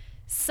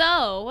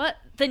 So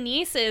the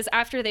nieces,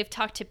 after they've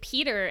talked to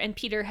Peter and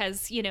Peter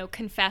has, you know,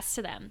 confessed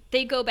to them,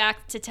 they go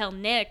back to tell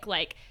Nick,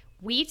 like,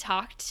 we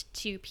talked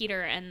to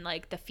Peter and,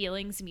 like, the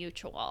feeling's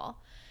mutual.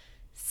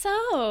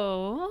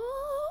 So.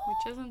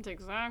 Which isn't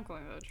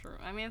exactly the truth.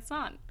 I mean, it's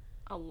not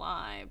a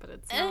lie, but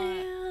it's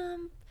not.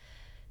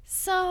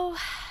 So,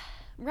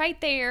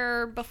 right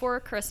there before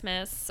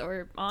Christmas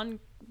or on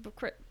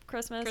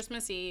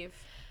Christmas Eve,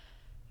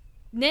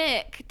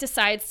 Nick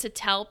decides to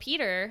tell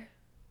Peter,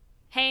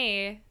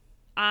 hey,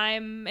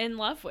 I'm in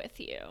love with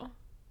you.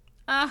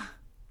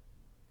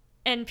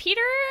 And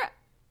Peter,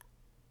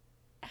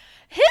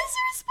 his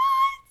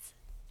response,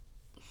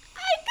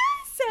 I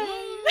gotta say,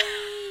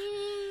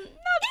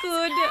 not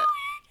good.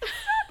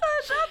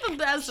 Not the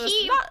best.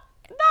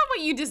 Not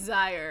what you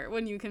desire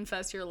when you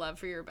confess your love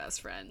for your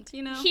best friend,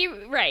 you know?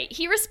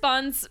 He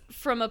responds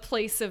from a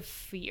place of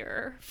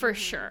fear, for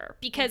sure.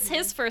 Because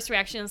his first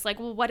reaction is like,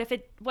 well, what if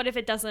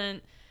it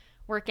doesn't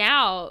work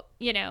out?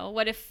 You know,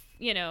 what if,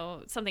 you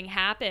know, something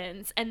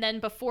happens? And then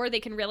before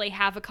they can really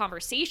have a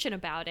conversation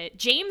about it,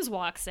 James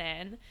walks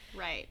in.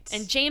 Right.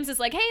 And James is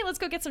like, hey, let's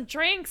go get some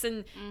drinks.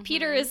 And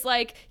Peter is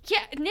like,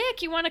 yeah,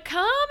 Nick, you want to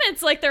come? And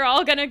it's like they're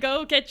all going to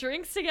go get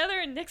drinks together.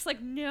 And Nick's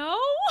like, no.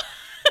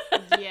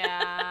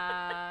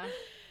 Yeah.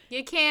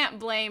 You can't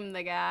blame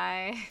the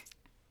guy.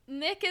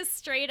 Nick is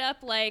straight up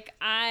like,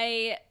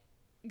 I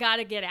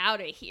gotta get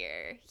out of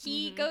here.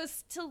 He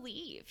goes to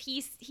leave.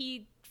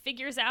 He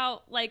figures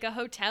out like a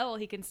hotel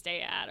he can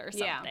stay at or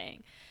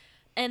something.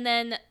 And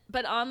then,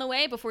 but on the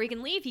way, before he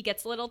can leave, he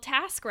gets a little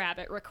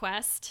TaskRabbit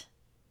request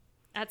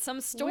at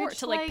some store. Which,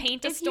 to like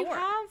paint a store.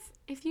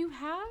 If you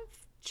have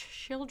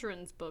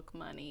children's book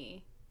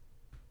money,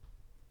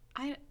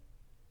 I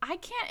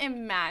can't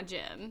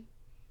imagine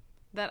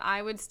that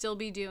I would still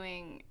be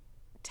doing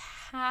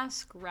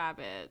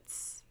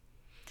TaskRabbits.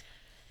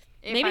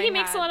 Maybe he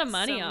makes a lot of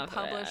money off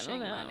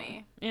publishing of it.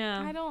 money.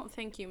 Yeah, I don't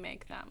think you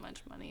make that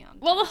much money on.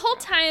 Well, the whole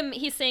time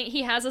he's saying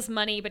he has this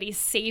money, but he's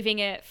saving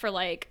it for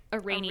like a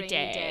rainy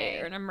day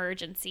or an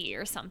emergency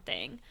or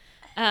something.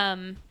 So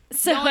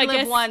you only I live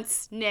guess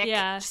once, Nick.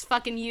 Yeah. Just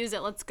fucking use it.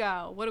 Let's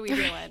go. What are we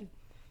doing?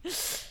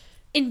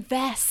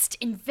 Invest,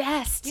 and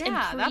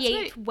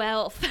create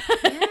wealth.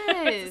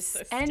 Yes,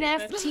 so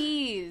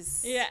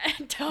NFTs. Yeah,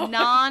 totally.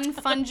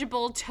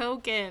 Non-fungible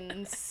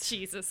tokens.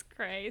 Jesus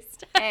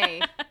Christ.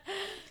 Hey,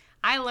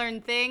 I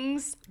learned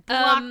things.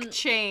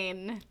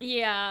 Blockchain.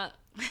 Yeah,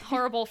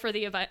 horrible for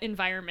the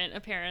environment,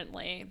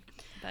 apparently.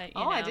 But,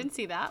 you know. I didn't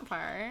see that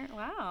part.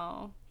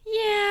 Wow.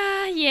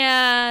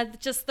 Yeah.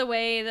 Just the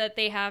way that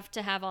they have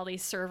to have all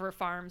these server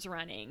farms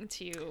running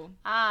to.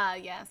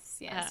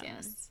 Yes.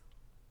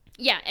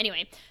 Yeah,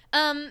 anyway,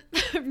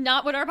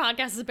 not what our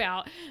podcast is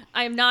about.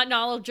 I am not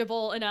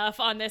knowledgeable enough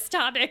on this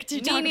topic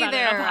to talk about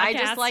it on our podcast. I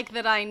just like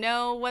that I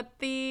know what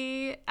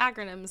the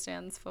acronym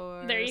stands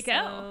for. There you go.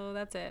 So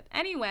that's it.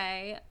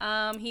 Anyway,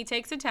 he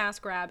takes a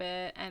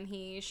TaskRabbit and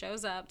he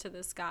shows up to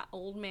this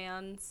old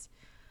man's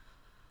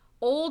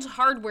old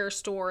hardware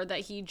store that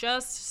he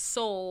just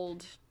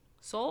sold?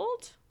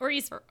 Or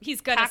he's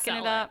gonna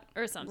sell it up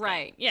or something.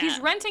 Right. Yeah. He's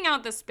renting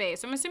out the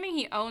space. I'm assuming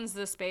he owns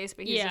the space,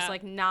 but he's just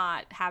like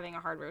not having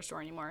a hardware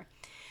store anymore.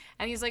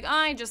 And he's like,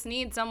 I just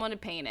need someone to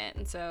paint it.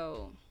 And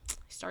so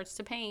he starts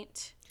to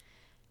paint.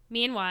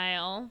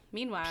 Meanwhile,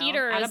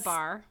 Peter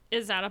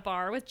is at a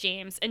bar with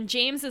James, and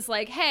James is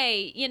like,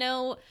 hey, you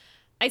know,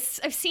 I've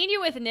seen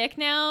you with Nick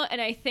now, and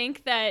I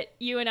think that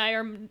you and I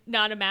are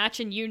not a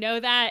match, and you know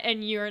that,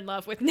 and you're in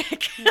love with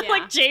Nick. Yeah.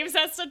 Like, James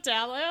has to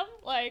tell him.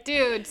 Like,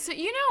 dude, so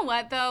you know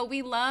what, though?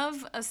 We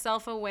love a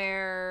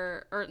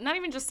self-aware, or not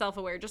even just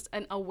self-aware, just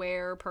an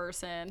aware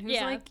person who's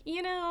like,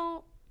 you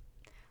know,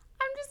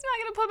 I'm just not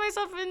going to put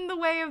myself in the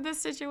way of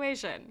this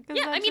situation.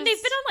 Yeah, I mean,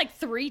 they've been on, like,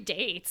 3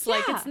 dates.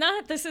 Yeah.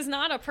 Like, this is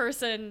not a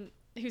person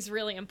who's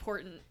really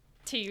important.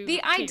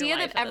 The idea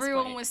that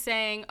everyone was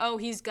saying, oh,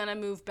 he's gonna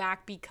move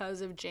back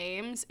because of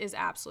James is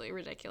absolutely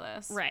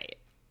ridiculous. Right.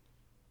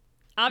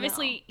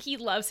 Obviously, he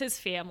loves his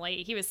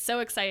family. He was so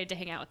excited to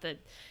hang out with the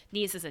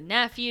nieces and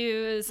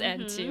nephews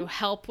and to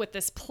help with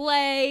this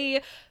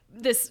play,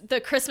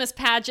 the Christmas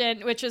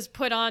pageant, which was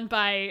put on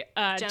by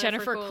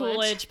Jennifer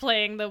Coolidge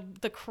playing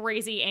the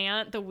crazy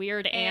aunt, the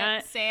weird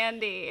aunt.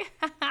 Sandy.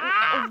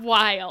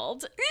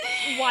 Wild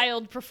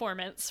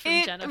performance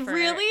from Jennifer. It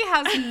really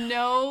has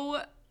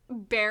no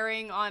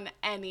bearing on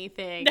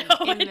anything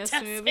in this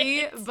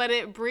movie, but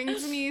it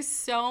brings me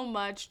so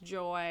much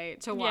joy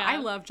to watch. I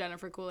love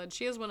Jennifer Coolidge.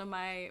 She is one of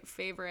my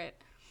favorite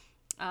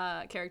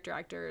character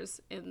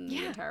actors in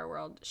the entire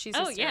world. She's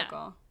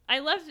hysterical. I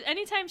love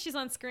anytime she's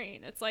on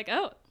screen. It's like,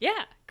 oh,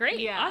 yeah,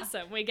 great,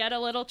 awesome. We get a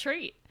little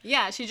treat.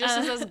 Yeah, she just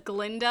says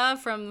Glinda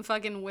from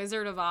fucking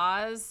Wizard of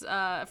Oz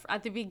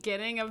at the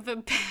beginning of the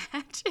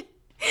pageant.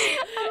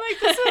 I'm like,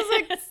 this is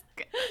like,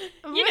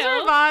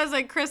 Wizard of Oz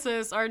and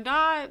Christmas are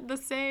not the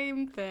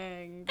same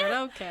thing, but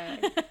okay.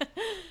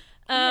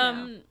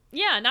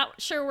 Yeah, not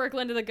sure where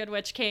Glinda the Good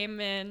Witch came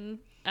in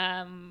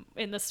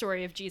the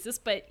story of Jesus,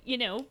 but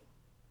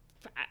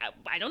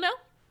I don't know.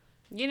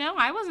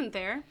 I wasn't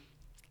there.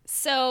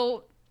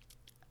 So,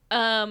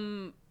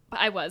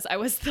 I was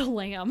the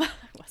lamb. I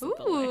wasn't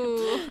the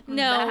lamb.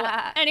 No.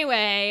 That.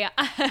 Anyway.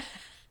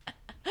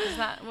 Is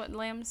that what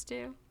lambs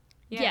do?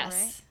 Yeah, yes.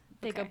 Right?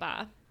 They go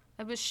ba.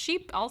 It was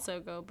sheep also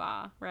go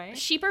ba, right?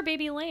 Sheep are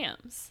baby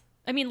lambs.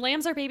 I mean,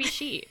 lambs are baby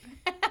sheep.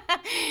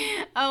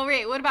 Oh,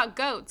 right. What about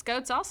goats?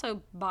 Goats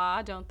also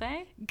ba, don't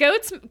they?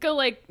 Goats go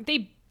like,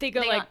 they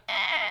go like,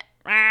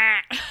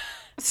 "Rah."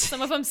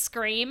 Some of them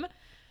scream.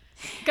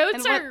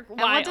 Goats are wild. And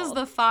what does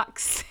the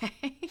fox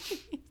say?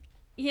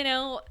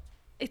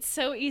 It's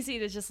so easy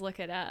to just look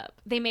it up.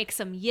 They make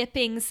some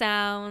yipping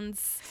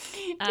sounds,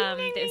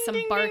 there's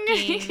some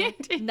barking,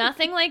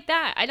 nothing like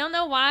that. I don't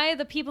know why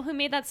the people who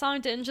made that song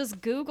didn't just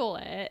Google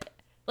it.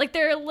 Like,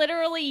 there are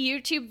literally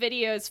YouTube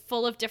videos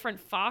full of different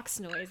fox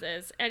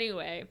noises.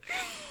 Anyway.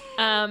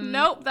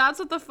 Nope, that's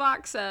what the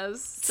fox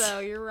says, so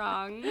you're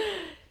wrong.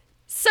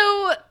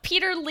 So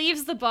Peter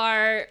leaves the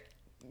bar,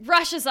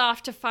 rushes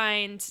off to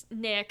find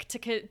Nick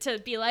to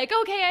be like,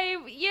 okay,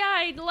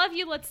 I love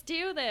you, let's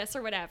do this,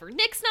 or whatever.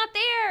 Nick's not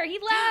there, he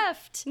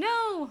left.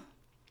 No.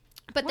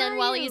 But then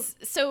while he's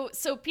so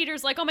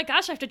Peter's like, oh my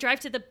gosh, I have to drive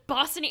to the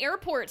Boston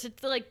airport to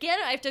like get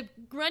it. I have to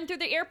run through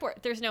the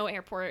airport. There's no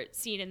airport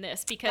scene in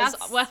this because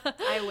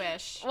I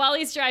wish. While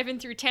he's driving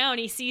through town,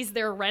 he sees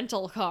their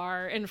rental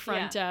car in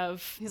front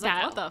of he's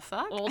that like, what the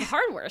fuck? old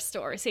hardware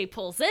store. So he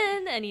pulls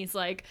in and he's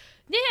like,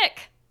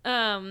 Nick.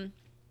 And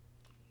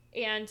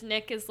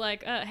Nick is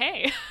like,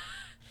 hey.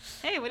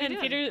 Hey, what are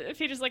you doing?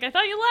 Peter's like, I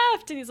thought you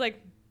left. And he's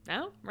like,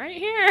 no, right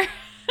here.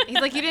 He's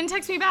like, you didn't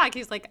text me back.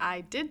 He's like,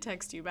 I did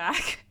text you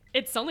back.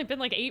 It's only been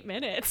like 8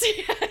 minutes.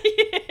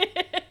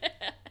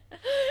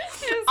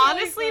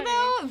 Honestly,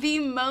 though, the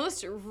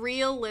most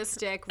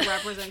realistic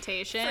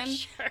representation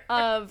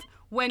of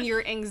when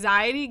your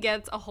anxiety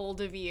gets a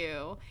hold of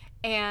you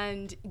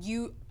and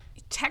you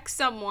text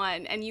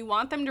someone and you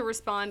want them to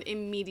respond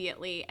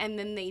immediately and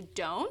then they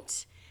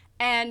don't.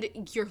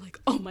 And you're like,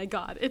 oh my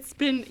God, it's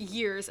been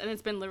years and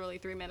it's been literally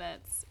 3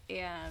 minutes.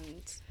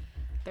 And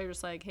they're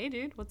just like, hey,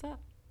 dude, what's up?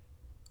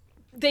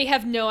 They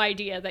have no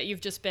idea that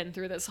you've just been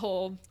through this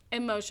whole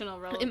emotional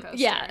roller coaster.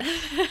 Yeah.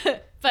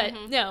 But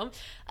no.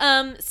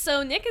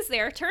 So Nick is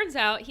there. Turns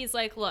out he's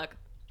like, look,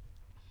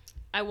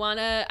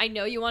 I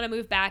know you want to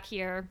move back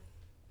here.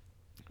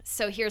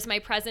 So here's my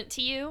present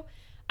to you.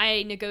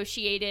 I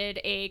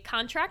negotiated a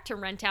contract to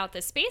rent out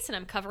this space and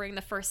I'm covering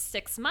the first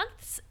 6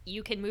 months.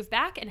 You can move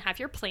back and have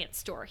your plant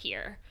store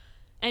here.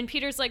 And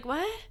Peter's like,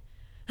 what?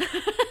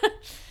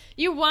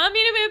 You want me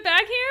to move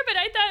back here? But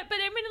I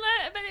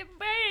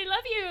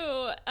love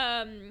you.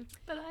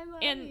 But I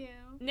love you.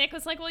 Nick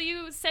was like, well,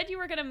 you said you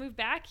were going to move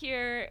back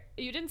here.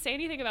 You didn't say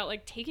anything about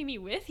like taking me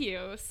with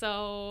you.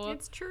 So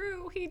it's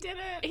true. He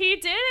didn't. He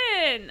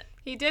didn't.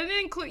 You didn't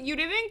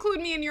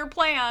include me in your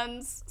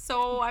plans.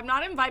 So I'm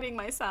not inviting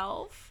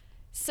myself.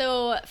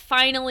 So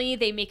finally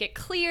they make it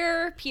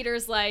clear.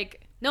 Peter's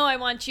like, no, I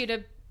want you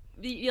to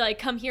like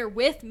come here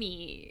with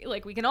me,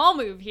 like we can all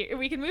move here,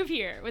 we can move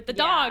here with the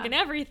dog and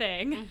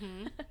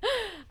everything.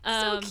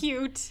 So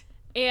cute.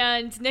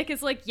 And Nick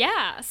is like,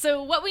 yeah,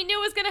 so what we knew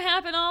was gonna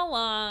happen all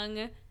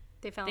along.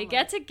 They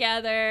get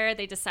together,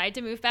 they decide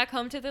to move back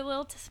home to their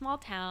little small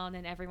town,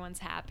 and everyone's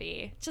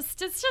happy. It's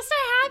just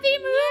a happy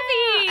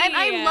movie. And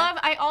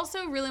I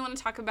also really want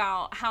to talk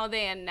about how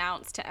they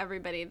announced to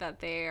everybody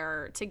that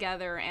they're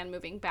together and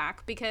moving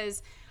back,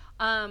 because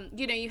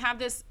you have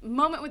this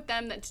moment with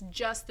them that's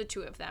just the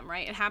two of them,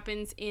 right? It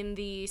happens in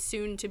the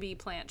soon-to-be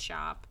plant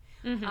shop.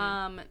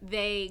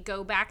 They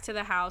go back to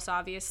the house,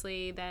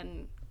 obviously,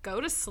 then go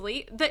to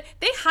sleep. They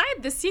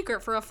hide the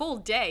secret for a full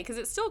day because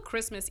it's still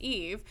Christmas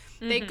Eve.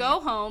 They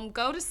go home,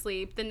 go to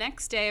sleep. The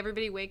next day,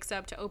 everybody wakes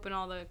up to open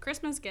all the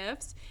Christmas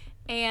gifts.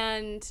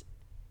 And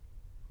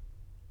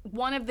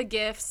one of the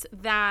gifts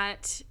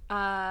that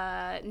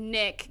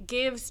Nick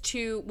gives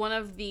to one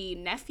of the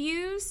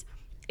nephews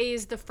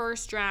is the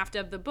first draft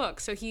of the book.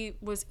 So he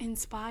was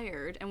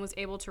inspired and was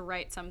able to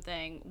write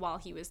something while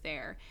he was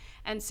there.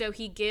 And so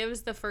he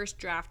gives the first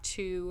draft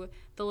to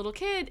the little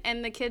kid,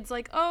 and the kid's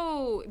like,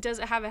 oh, does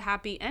it have a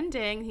happy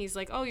ending? He's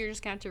like, oh, you're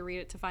just gonna have to read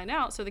it to find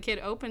out. So the kid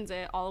opens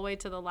it all the way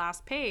to the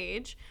last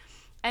page,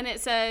 and it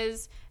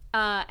says,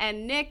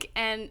 and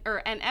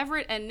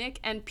Everett and Nick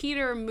and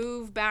Peter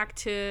move back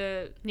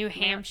to New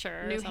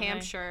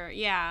Hampshire.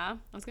 Yeah.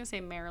 I was gonna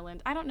say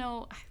Maryland. I don't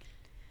know.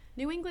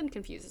 New England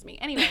confuses me.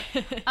 Anyway,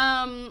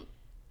 so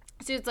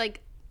it's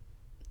like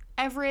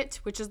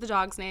Everett, which is the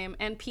dog's name,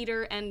 and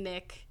Peter and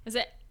Nick. Is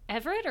it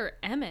Everett or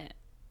Emmett?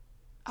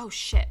 Oh,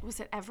 shit. Was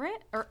it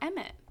Everett or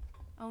Emmett?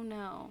 Oh,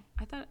 no.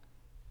 I thought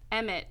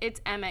Emmett. It's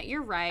Emmett.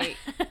 You're right.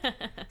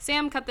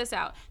 Sam, cut this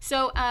out.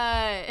 So,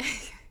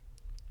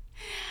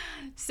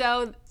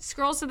 So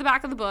scrolls to the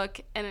back of the book,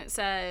 and it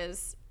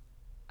says,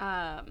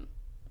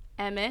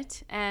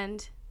 Emmett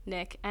and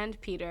Nick and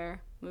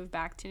Peter move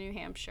back to New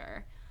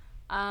Hampshire.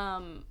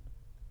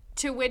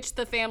 To which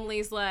the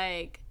family's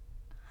like,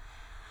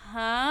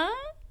 huh?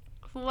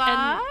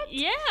 What?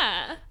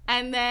 Yeah.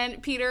 And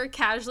then Peter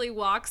casually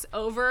walks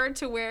over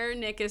to where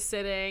Nick is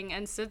sitting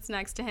and sits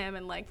next to him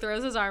and like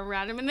throws his arm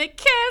around him and they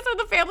kiss, and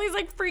the family's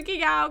like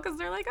freaking out because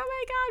they're like, oh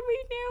my God,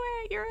 we knew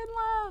it. You're in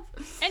love.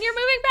 And you're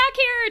moving back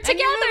here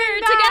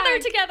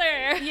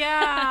together.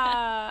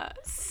 Yeah.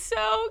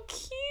 So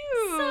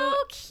cute. So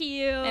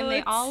cute. And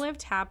they all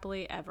lived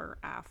happily ever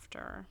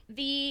after.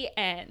 The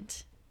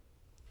end.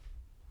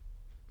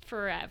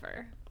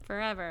 Forever.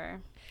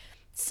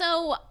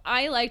 So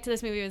I liked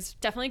this movie. It was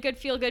definitely a good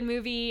feel-good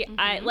movie.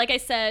 Like I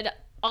said,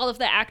 all of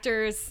the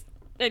actors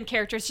and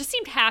characters just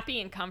seemed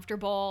happy and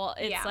comfortable.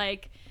 It's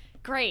like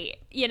great,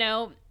 you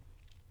know.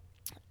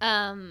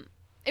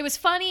 It was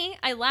funny.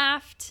 I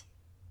laughed,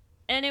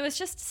 and it was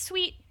just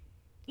sweet.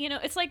 You know,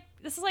 it's like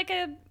this is like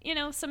a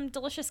some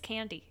delicious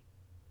candy.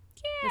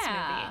 Yeah. This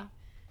movie.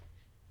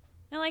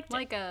 I liked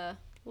it.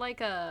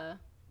 Like a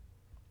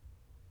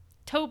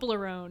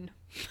Toblerone.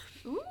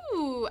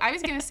 Ooh, I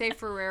was gonna say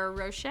Ferrero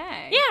Rocher.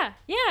 Yeah.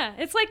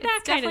 It's like that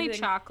It's kind of definitely thing.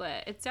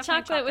 chocolate. It's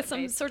definitely Chocolate with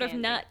some sort candy. of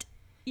nut.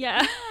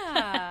 Yeah.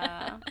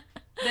 Yeah.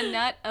 The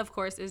nut, of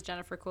course, is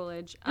Jennifer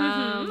Coolidge.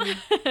 Yeah,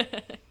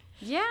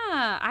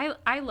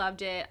 I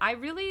loved it. I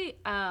really,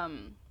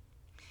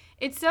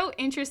 it's so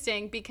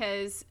interesting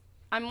because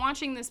I'm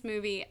watching this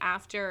movie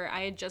after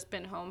I had just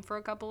been home for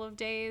a couple of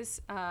days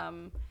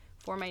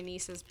for my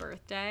niece's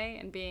birthday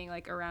and being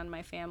like around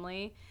my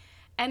family.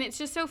 And it's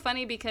just so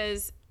funny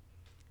because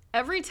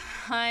every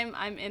time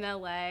I'm in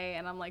LA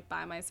and I'm like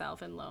by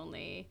myself and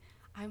lonely,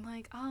 I'm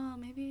like, oh,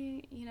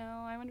 maybe,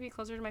 I want to be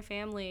closer to my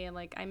family and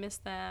like I miss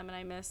them and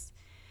I miss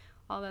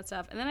all that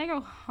stuff. And then I go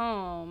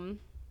home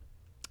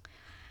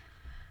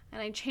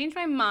and I change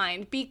my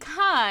mind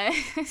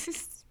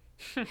because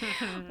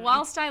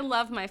whilst I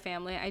love my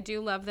family, I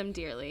do love them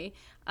dearly.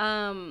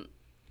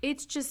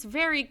 It's just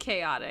very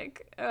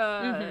chaotic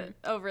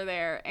over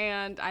there,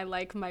 and I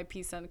like my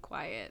peace and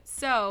quiet.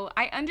 So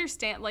I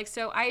understand,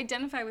 so I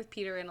identify with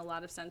Peter in a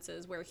lot of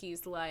senses where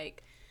he's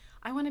like,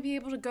 I want to be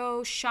able to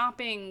go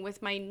shopping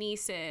with my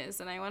nieces,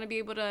 and I want to be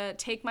able to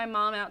take my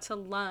mom out to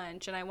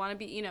lunch, and I want to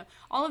be,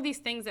 all of these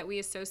things that we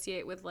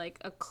associate with, like,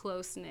 a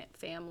close-knit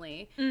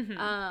family.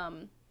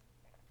 And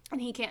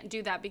he can't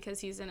do that because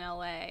he's in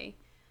LA.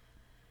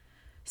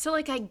 So,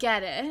 I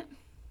get it.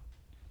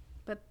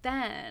 But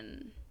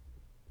then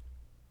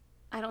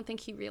I don't think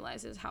he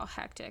realizes how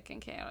hectic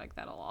and chaotic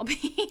that'll all be.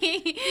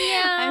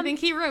 Yeah. I think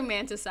he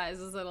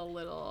romanticizes it a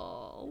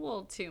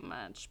little too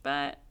much,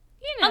 but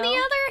On the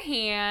other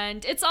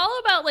hand, it's all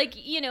about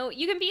you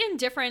can be in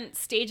different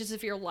stages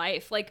of your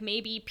life. Like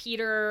maybe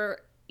Peter,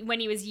 when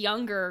he was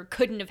younger,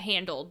 couldn't have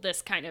handled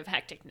this kind of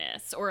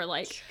hecticness, or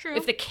True.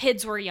 if the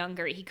kids were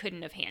younger, he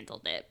couldn't have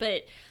handled it.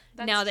 But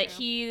now that true.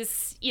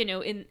 he's,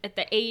 at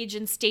the age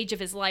and stage of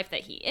his life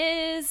that he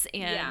is,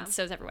 and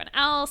so is everyone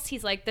else,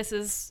 he's like, this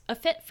is a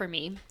fit for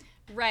me.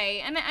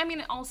 Right. And I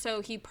mean,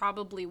 also, he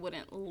probably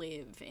wouldn't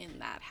live in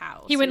that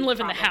house. He wouldn't live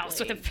in the house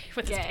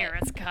with his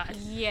parents, God.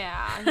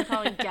 Yeah. He'd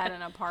probably get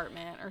an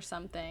apartment or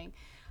something.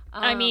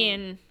 I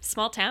mean,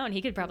 small town,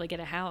 he could probably get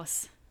a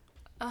house.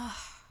 Ugh.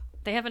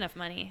 They have enough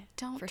money.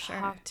 Don't for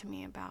talk sure. to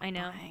me about I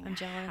know. buying I'm a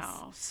jealous.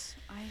 house.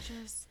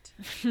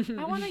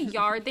 I want a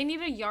yard. They need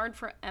a yard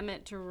for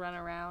Emmett to run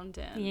around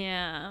in.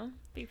 Yeah.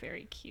 Be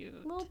very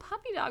cute. Little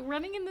puppy dog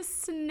running in the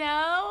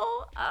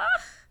snow. Ugh.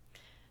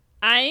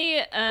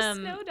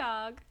 Snow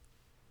dog.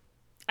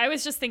 I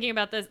was just thinking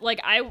about this.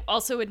 I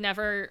also would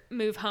never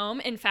move home.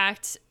 In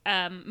fact,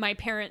 my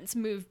parents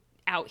moved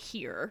out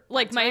here.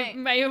 That's right.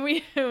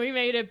 We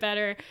made it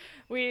better.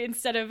 We,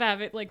 instead of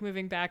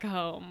moving back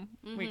home,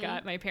 we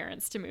got my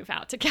parents to move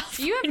out to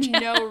California. You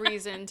have no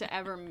reason to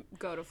ever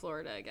go to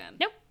Florida again.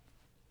 Nope.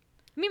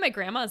 I mean, my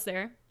grandma's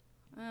there.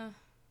 Uh,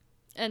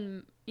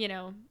 And,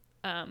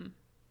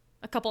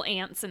 a couple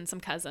aunts and some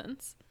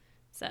cousins.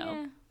 So,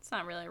 yeah, it's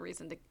not really a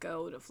reason to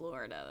go to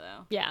Florida,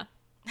 though. yeah.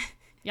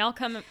 Y'all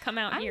come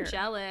out I'm here.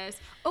 jealous.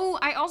 Oh,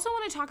 I also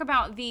want to talk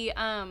about the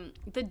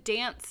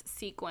dance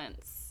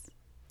sequence.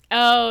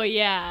 Oh,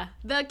 yeah.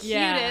 The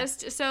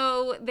cutest. Yeah.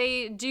 So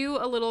they do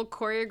a little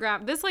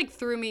choreograph. This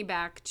threw me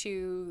back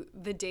to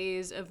the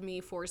days of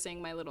me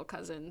forcing my little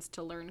cousins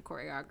to learn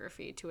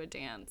choreography to a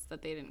dance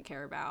that they didn't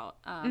care about,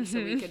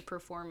 so we could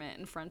perform it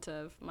in front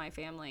of my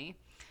family.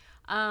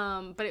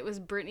 But it was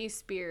Britney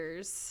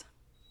Spears.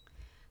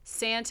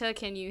 Santa,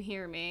 Can You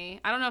Hear Me?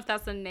 I don't know if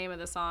that's the name of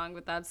the song,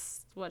 but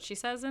that's what she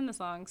says in the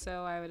song,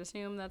 so I would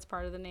assume that's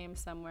part of the name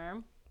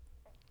somewhere.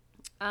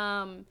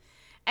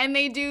 And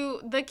they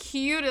do the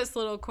cutest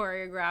little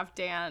choreographed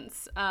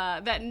dance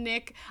that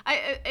Nick...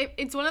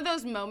 it's one of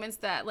those moments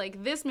that,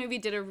 this movie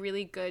did a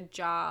really good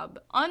job.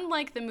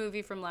 Unlike the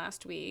movie from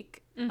last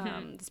week,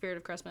 The Spirit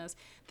of Christmas,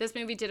 this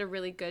movie did a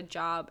really good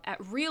job at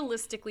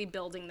realistically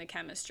building the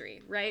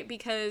chemistry, right?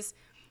 Because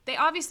they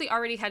obviously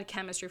already had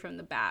chemistry from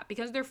the bat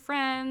because they're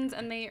friends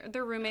and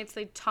they're roommates.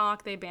 They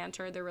talk, they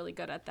banter. They're really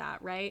good at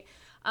that, right?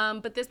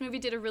 But this movie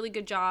did a really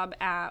good job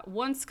at,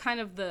 once kind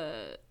of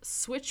the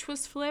switch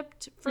was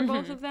flipped for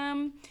both of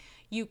them,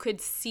 you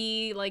could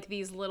see like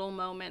these little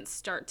moments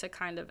start to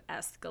kind of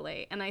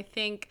escalate. And I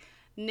think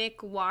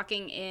Nick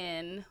walking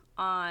in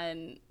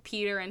on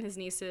Peter and his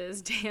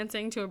nieces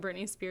dancing to a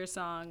Britney Spears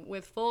song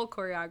with full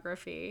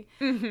choreography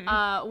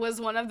was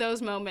one of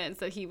those moments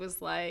that he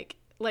was like,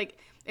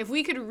 if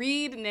we could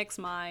read Nick's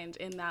mind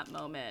in that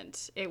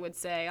moment, it would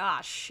say,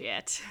 "Ah,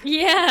 shit."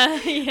 Yeah.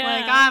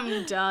 Like,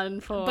 I'm done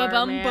for,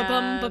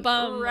 man.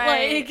 Ba-bum.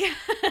 Right.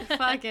 Like,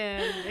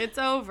 fucking, it's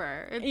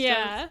over. It's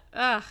yeah. just,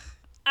 ugh.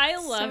 I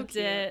So loved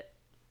cute. it.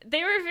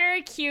 They were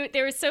very cute.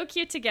 They were so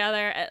cute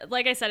together.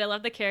 Like I said, I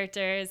love the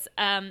characters.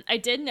 I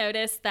did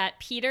notice that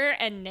Peter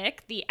and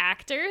Nick, the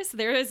actors,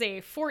 there is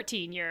a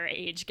 14-year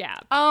age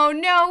gap. Oh,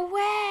 no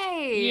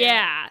way.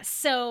 Yeah.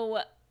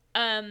 So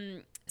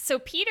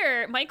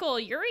Peter, Michael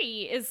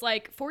Urie, is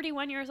like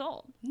 41 years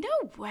old. No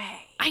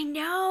way. I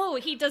know.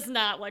 He does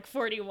not look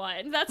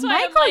 41. That's why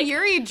Michael I'm like,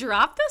 Urie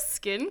dropped the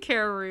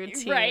skincare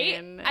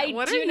routine. Right?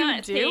 What are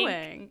you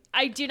doing?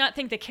 I do not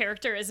think the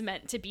character is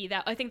meant to be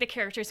that. I think the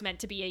character is meant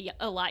to be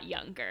a lot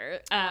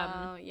younger.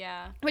 Oh,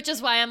 yeah. Which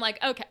is why I'm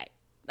like, okay.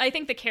 I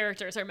think the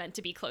characters are meant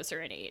to be closer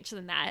in age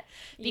than that.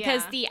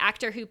 Because the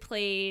actor who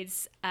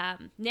plays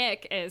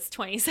Nick is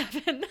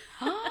 27.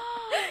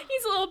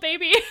 He's a little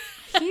baby.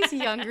 He's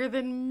younger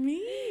than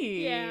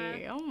me.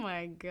 Yeah. Oh,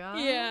 my God.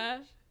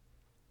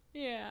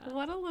 Yeah.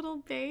 What a little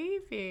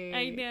baby.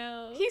 I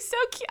know. He's so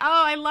cute.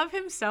 Oh, I love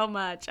him so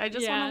much. I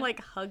just want Yeah. to,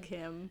 like, hug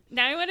him.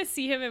 Now I want to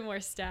see him in more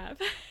stuff.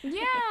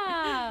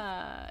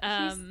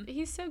 Yeah.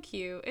 He's so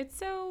cute. It's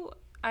so...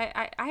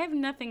 I have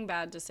nothing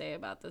bad to say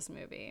about this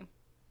movie.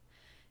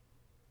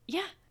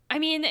 Yeah. I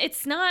mean,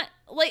 it's not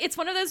like it's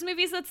one of those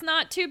movies that's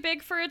not too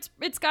big for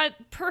it's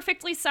got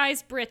perfectly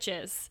sized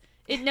britches.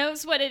 It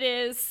knows what it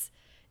is.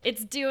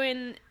 It's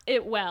doing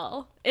it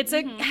well. It's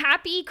a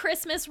happy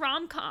Christmas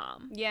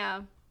rom-com.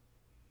 Yeah.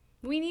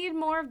 We need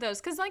more of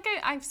those. Because like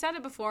I've said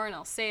it before and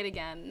I'll say it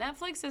again,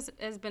 Netflix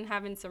has been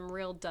having some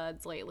real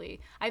duds lately.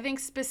 I think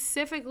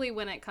specifically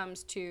when it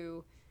comes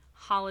to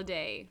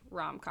holiday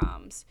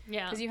rom-coms.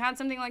 Yeah. Because you had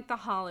something like The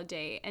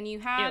Holiday, and you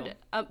had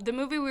the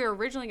movie we were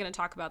originally going to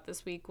talk about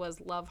this week was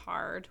Love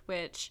Hard,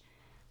 which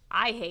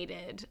I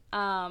hated,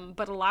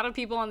 but a lot of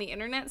people on the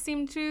internet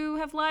seem to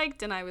have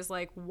liked, and I was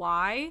like,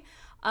 why?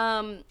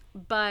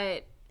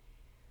 But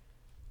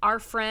our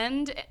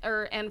friend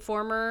and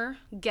former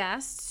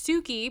guest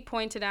Suki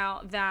pointed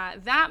out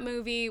that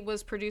movie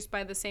was produced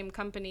by the same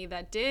company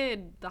that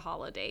did The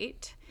Holiday,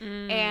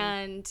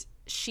 and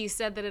she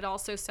said that it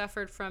also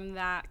suffered from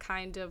that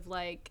kind of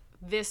like,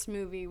 this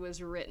movie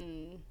was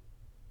written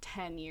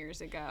 10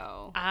 years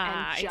ago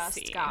and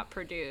just got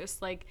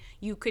produced. Like,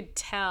 you could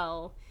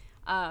tell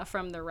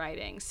from the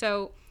writing.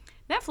 So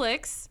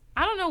Netflix,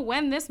 I don't know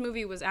when this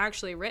movie was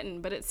actually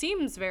written, but it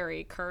seems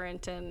very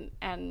current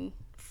and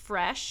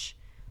fresh.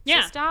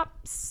 Yeah. So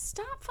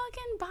stop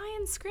fucking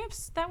buying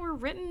scripts that were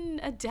written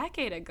a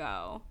decade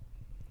ago.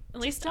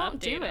 At least don't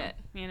update do them, it.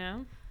 you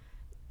know?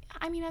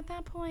 I mean, at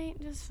that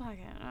point, just fucking,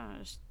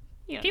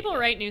 you don't People need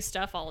it. write new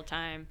stuff all the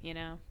time, you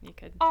know? You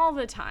could. All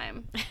the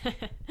time.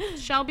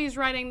 Shelby's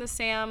writing the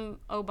Sam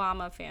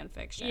Obama fan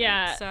fiction.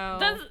 Yeah. So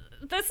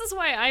This is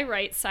why I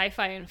write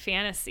sci-fi and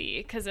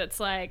fantasy, because it's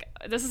like,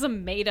 this is a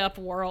made-up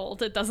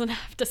world. It doesn't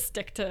have to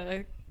stick to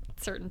a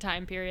certain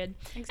time period.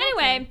 Exactly.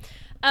 Anyway,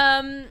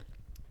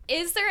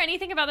 is there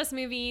anything about this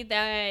movie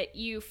that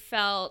you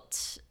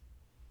felt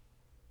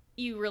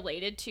you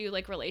related to,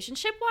 like,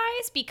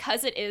 relationship-wise?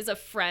 Because it is a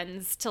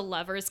friends to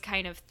lovers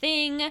kind of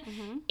thing,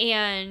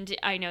 and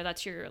I know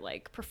that's your,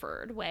 like,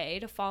 preferred way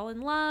to fall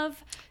in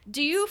love.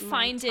 Do you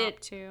find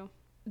it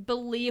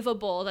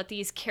believable that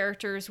these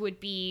characters would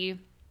be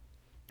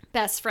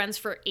best friends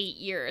for 8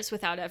 years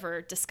without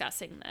ever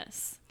discussing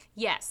this?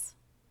 Yes.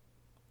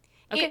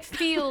 Okay.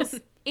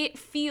 It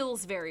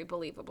feels very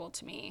believable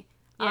to me.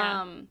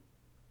 Yeah.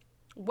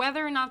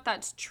 Whether or not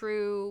that's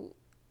true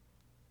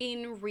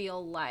in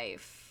real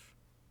life,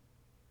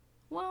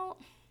 well,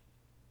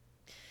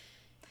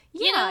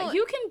 yeah,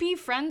 you can be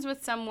friends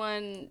with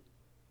someone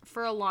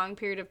for a long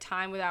period of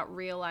time without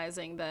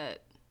realizing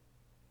that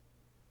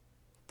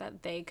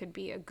they could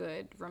be a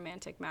good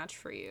romantic match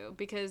for you,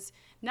 because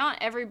not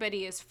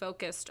everybody is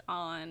focused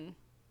on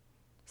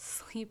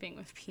sleeping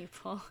with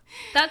people.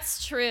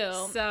 That's true.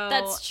 So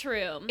that's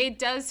true. It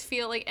does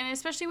feel like, and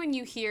especially when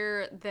you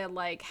hear the,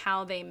 like,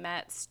 how they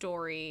met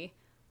story,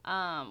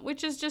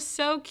 which is just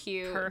so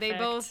cute. Perfect. They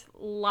both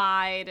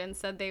lied and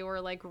said they were,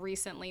 like,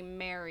 recently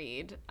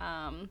married,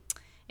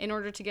 in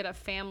order to get a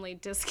family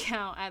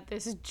discount at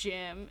this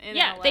gym in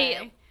LA.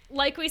 They,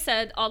 like we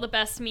said, all the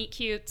best meet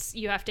cutes,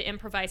 you have to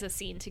improvise a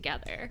scene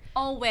together.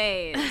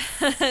 Always.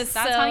 That's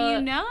how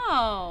you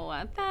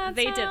know.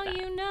 They did that.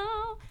 You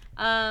know.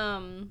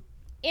 And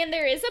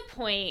there is a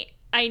point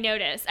I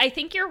noticed. I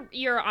think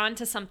you're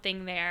onto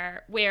something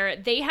there, where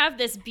they have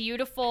this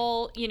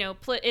beautiful, you know,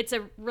 it's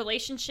a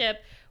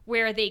relationship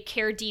where they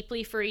care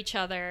deeply for each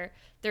other.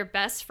 They're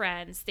best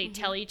friends. They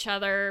tell each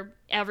other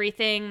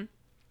everything.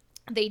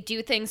 They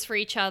do things for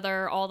each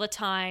other all the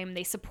time.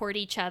 They support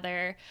each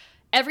other.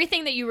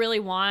 Everything that you really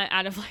want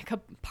out of like a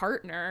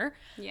partner.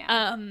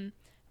 Yeah.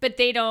 But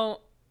they don't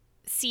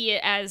see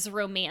it as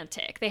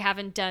romantic. They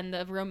haven't done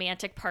the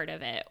romantic part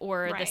of it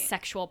or the Right.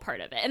 sexual part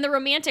of it. And the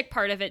romantic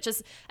part of it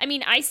just, I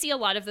mean, I see a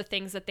lot of the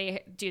things that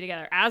they do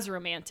together as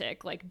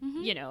romantic, like,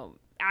 you know,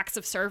 acts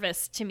of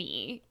service to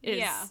me.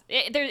 Yeah.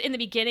 They're in the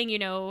beginning, you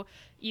know,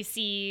 you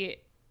see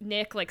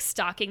Nick like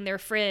stocking their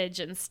fridge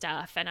and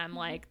stuff. And I'm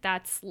like,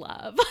 that's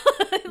love.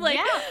 Like,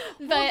 Yeah.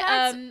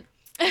 but,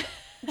 Well,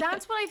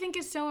 that's what I think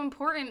is so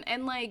important.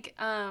 And like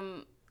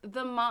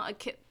the mom,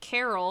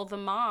 Carol, the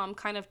mom,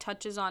 kind of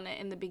touches on it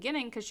in the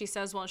beginning because she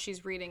says while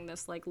she's reading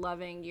this like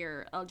Loving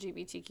Your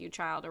LGBTQ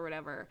Child or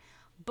whatever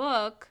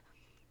book,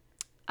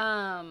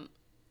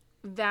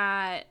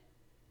 that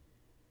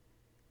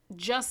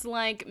just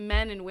like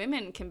men and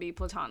women can be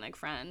platonic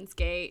friends,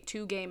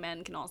 two gay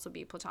men can also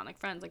be platonic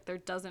friends. Like there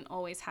doesn't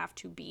always have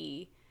to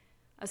be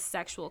a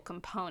sexual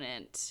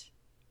component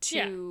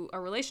to a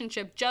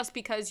relationship just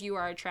because you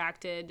are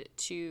attracted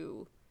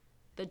to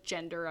the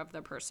gender of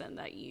the person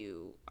that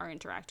you are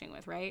interacting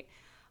with, right?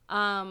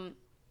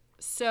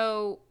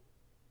 So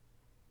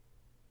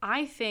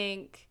I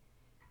think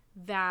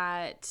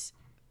that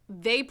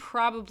they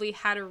probably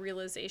had a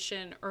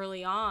realization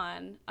early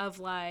on of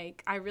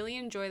like, I really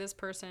enjoy this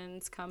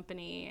person's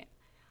company,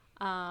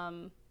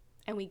 and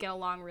we get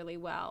along really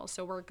well,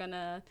 so we're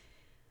gonna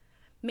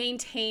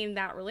maintain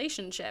that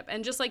relationship.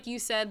 And just like you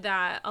said,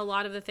 that a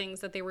lot of the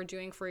things that they were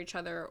doing for each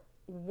other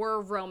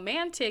were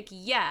romantic,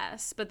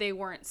 yes, but they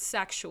weren't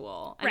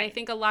sexual. And I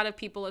think a lot of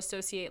people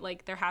associate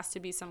like there has to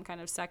be some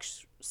kind of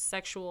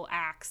sexual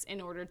acts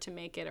in order to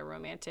make it a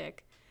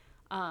romantic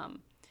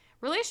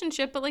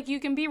relationship, but like you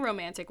can be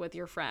romantic with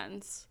your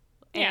friends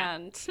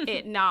and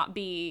it not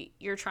be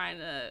you're trying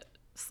to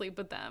sleep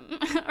with them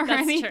or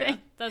anything.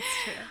 That's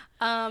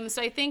true.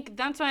 So I think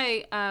that's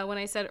why when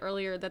I said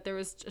earlier that there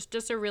was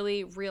just a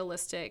really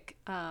realistic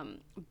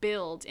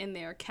build in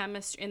their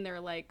in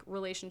their like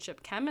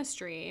relationship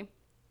chemistry,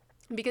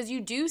 because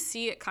you do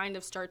see it kind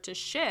of start to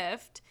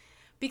shift,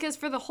 because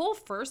for the whole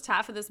first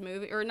half of this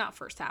movie, or not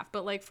first half,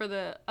 but like for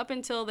the up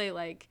until they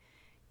like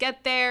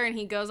get there and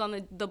he goes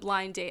on the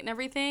blind date and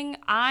everything,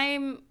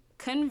 I'm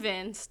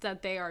convinced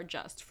that they are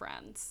just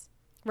friends.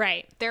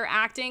 Right. They're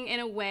acting in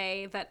a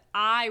way that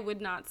I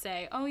would not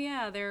say, oh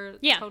yeah, they're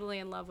totally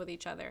in love with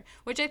each other,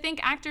 which I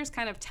think actors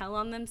kind of tell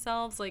on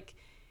themselves, like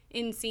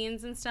in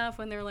scenes and stuff,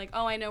 when they're like,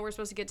 oh, I know we're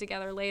supposed to get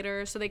together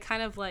later. So they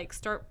kind of like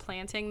start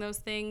planting those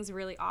things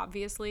really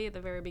obviously at the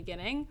very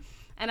beginning.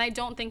 And I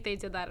don't think they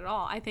did that at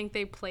all. I think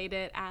they played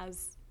it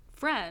as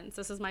friends.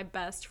 This is my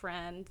best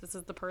friend. This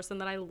is the person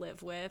that I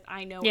live with.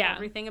 I know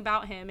everything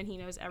about him and he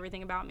knows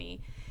everything about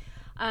me.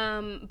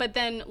 But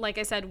then, like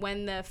I said,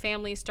 when the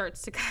family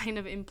starts to kind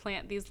of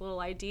implant these little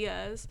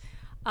ideas,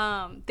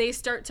 they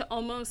start to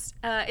almost,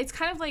 it's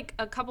kind of like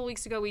a couple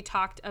weeks ago we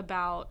talked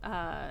about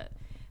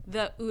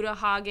the Uta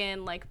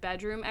Hagen like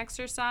bedroom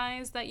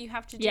exercise that you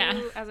have to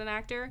do as an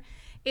actor.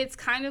 It's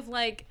kind of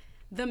like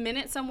the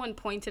minute someone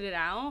pointed it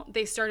out,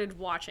 they started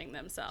watching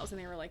themselves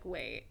and they were like,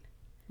 wait,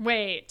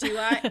 do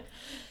I?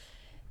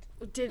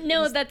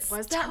 Was that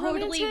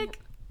totally romantic?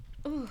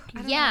 Ooh,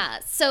 yeah.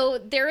 So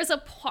there's a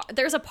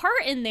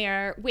part in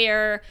there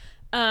where,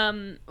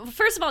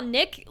 first of all,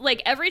 Nick,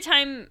 like every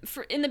time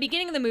in the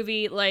beginning of the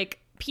movie, like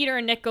Peter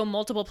and Nick go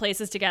multiple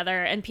places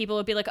together, and people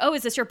would be like, "Oh,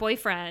 is this your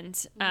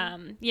boyfriend?"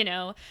 You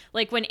know,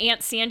 like when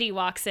Aunt Sandy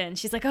walks in,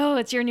 she's like, "Oh,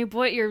 it's your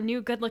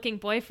new good-looking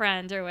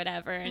boyfriend," or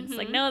whatever, and it's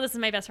like, "No, this is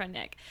my best friend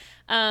Nick."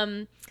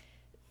 On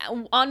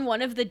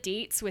one of the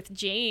dates with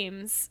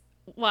James,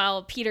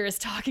 while Peter is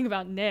talking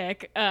about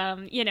Nick,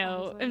 you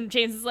know, and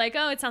James is like,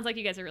 oh, it sounds like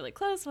you guys are really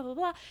close, blah, blah,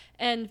 blah.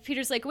 And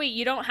Peter's like, wait,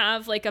 you don't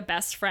have like a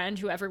best friend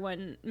who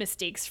everyone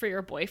mistakes for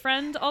your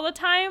boyfriend all the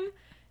time?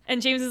 And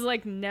James is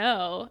like,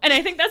 no. And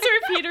I think that's where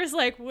Peter's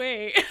like,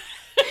 wait.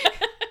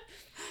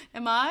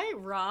 Am I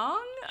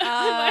wrong?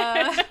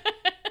 I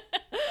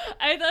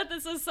thought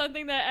this was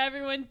something that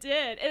everyone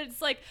did. And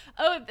it's like,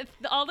 oh,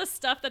 all the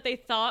stuff that they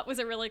thought was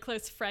a really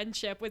close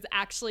friendship was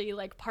actually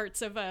like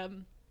parts of a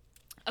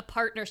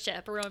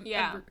partnership.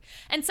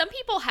 And some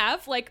people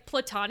have like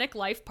platonic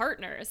life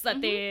partners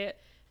that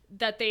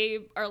they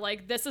are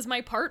like, this is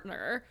my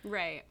partner.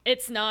 Right.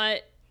 It's not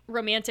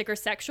romantic or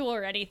sexual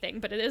or anything,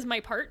 but it is my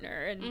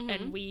partner,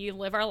 and we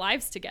live our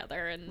lives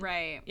together. And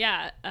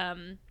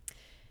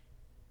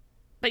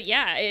but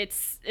yeah,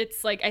 it's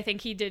like, I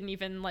think he didn't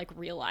even like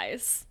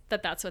realize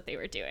that that's what they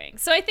were doing.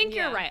 So I think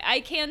you're right. I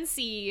can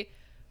see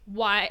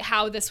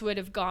how this would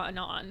have gone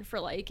on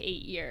for like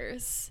 8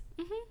 years.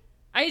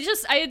 I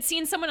had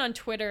seen someone on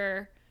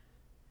Twitter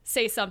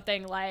say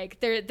something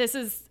like, this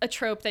is a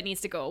trope that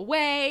needs to go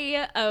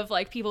away, of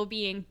like people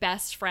being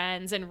best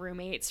friends and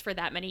roommates for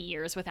that many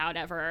years without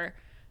ever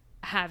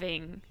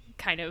having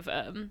kind of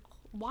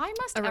why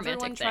must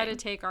everyone try to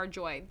take our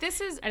joy?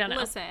 This is, I don't know.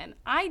 Listen,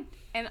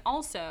 and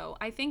also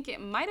I think it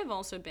might have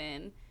also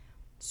been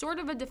sort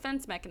of a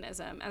defense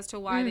mechanism as to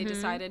why they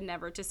decided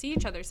never to see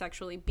each other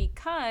sexually,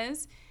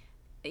 because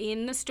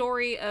in the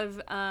story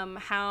of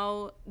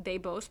how they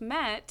both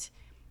met,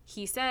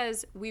 he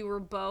says, we were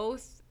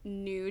both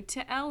new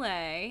to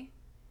LA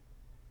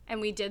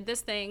and we did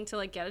this thing to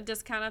like get a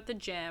discount at the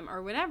gym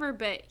or whatever,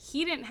 but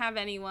he didn't have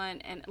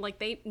anyone, and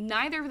like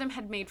neither of them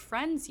had made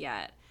friends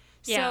yet.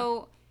 Yeah.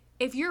 So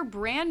if you're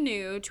brand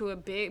new to a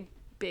big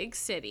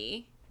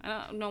city, I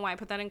don't know why I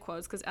put that in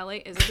quotes because LA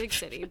is a big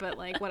city, but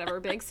like whatever,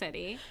 big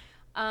city.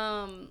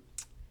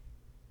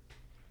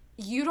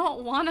 You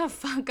don't want to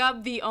fuck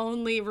up the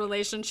only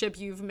relationship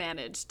you've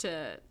managed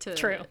to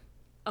True.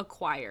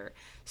 acquire.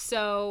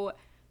 So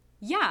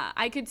yeah,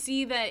 I could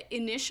see that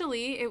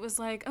initially it was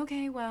like,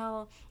 okay,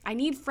 well, I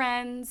need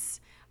friends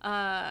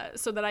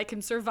so that I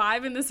can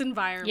survive in this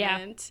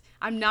environment. Yeah.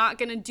 I'm not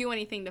going to do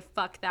anything to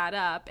fuck that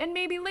up. And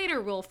maybe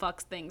later we'll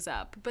fuck things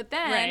up. But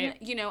then,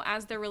 you know,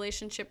 as their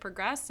relationship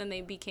progressed and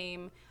they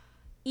became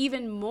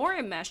even more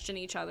enmeshed in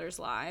each other's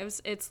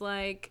lives, it's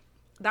like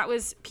that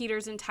was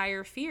Peter's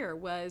entire fear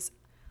was,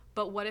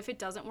 but what if it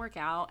doesn't work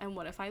out? And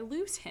what if I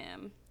lose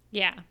him?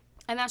 Yeah.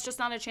 And that's just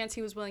not a chance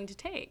he was willing to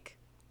take.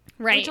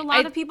 Right. Which a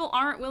lot of people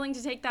aren't willing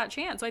to take that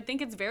chance. So I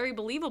think it's very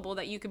believable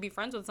that you could be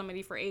friends with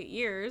somebody for 8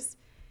 years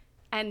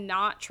and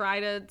not try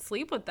to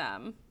sleep with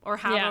them or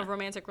have a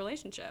romantic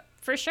relationship.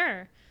 For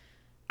sure.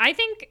 I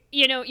think,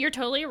 you know, you're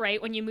totally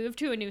right. When you move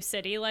to a new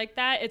city like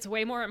that, it's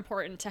way more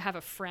important to have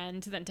a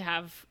friend than to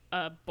have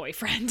a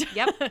boyfriend.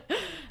 Yep.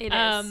 It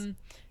is.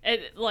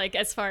 Like,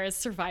 as far as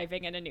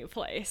surviving in a new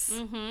place.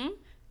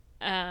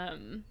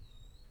 Mm-hmm.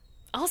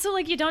 Also,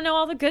 like, you don't know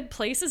all the good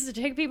places to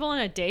take people on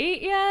a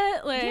date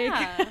yet. Like,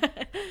 yeah.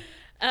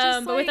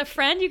 But with a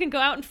friend, you can go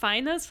out and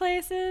find those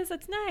places.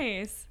 That's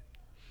nice.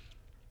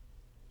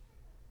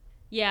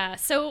 Yeah,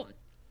 so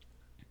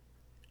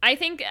I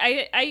think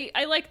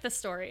I like the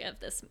story of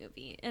this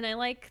movie, and I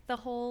like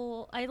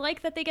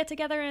that they get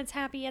together and it's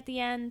happy at the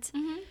end.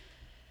 Mm-hmm.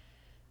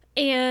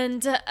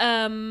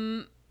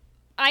 And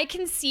I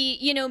can see,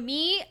 you know,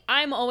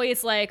 I'm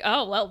always like,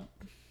 oh, well,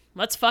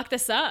 let's fuck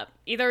this up.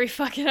 Either we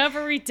fuck it up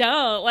or we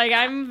don't. Like,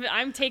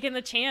 I'm taking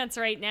the chance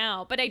right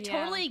now. But I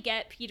totally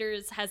get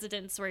Peter's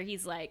hesitance where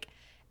he's like,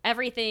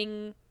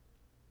 everything,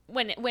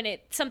 when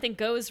something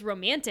goes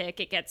romantic,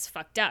 it gets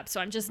fucked up.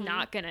 So I'm just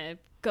not gonna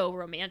go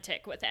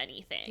romantic with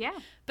anything. Yeah.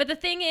 But the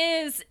thing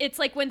is, it's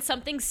like when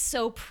something's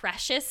so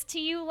precious to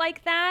you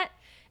like that,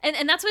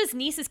 and that's what his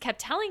nieces kept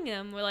telling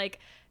him. We're like,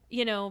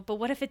 you know, but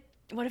what if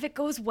it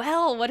goes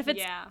well? What if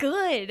it's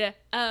good?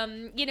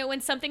 You know, when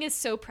something is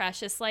so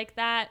precious like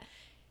that,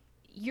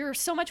 you're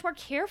so much more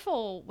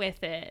careful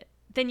with it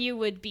than you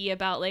would be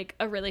about like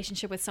a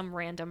relationship with some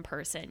random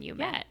person you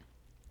met.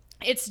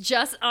 It's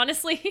just,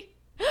 honestly,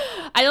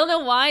 I don't know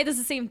why this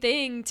is the same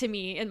thing to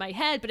me in my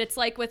head, but it's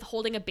like with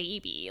holding a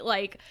baby.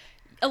 Like,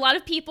 a lot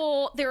of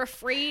people, they're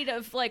afraid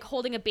of like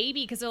holding a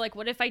baby because they're like,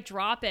 what if I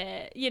drop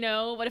it? You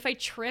know, what if I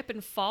trip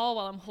and fall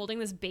while I'm holding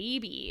this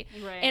baby?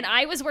 Right. And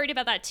I was worried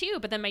about that too.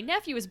 But then my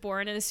nephew was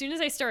born, and as soon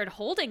as I started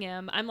holding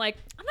him, I'm like,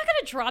 I'm not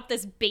gonna drop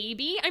this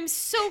baby. I'm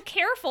so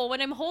careful when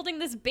I'm holding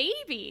this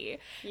baby.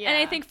 Yeah. And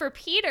I think for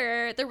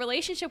Peter, the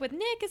relationship with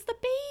Nick is the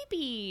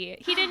baby.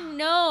 He didn't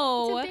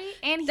know,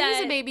 and he's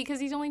a baby because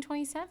he's only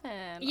 27.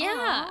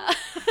 Yeah.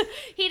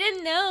 He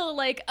didn't know,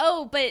 like,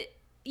 oh, but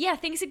yeah,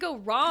 things could go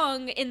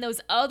wrong in those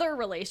other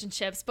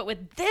relationships, but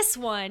with this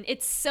one,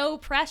 it's so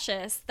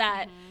precious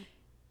that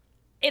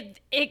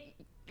it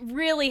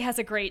really has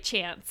a great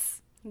chance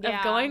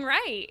of going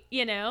right,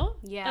 you know?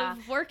 Yeah.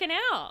 Of working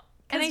out.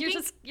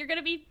 Because you're going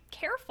to be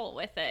careful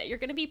with it. You're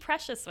going to be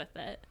precious with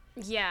it.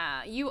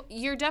 Yeah,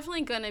 you're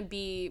definitely going to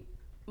be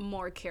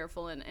more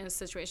careful in a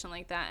situation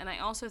like that. And I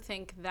also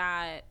think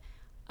that,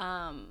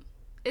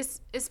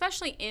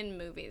 especially in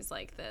movies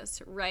like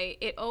this, right,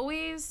 it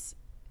always...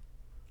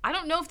 I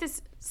don't know if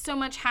this so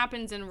much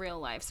happens in real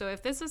life. So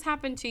if this has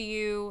happened to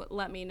you,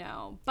 let me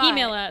know. But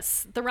email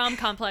us,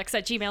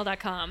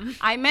 theromcomplex@gmail.com.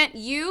 I meant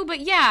you,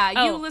 but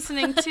you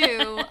listening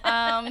too.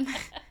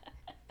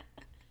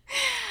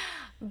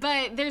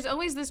 But there's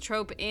always this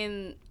trope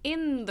in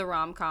the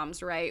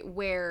rom-coms, right,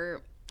 where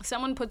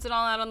someone puts it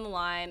all out on the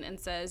line and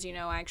says, you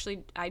know,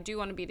 I do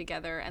want to be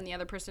together, and the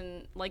other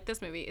person, like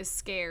this movie, is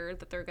scared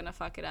that they're going to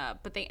fuck it up,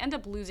 but they end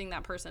up losing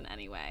that person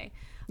anyway.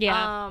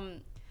 Yeah.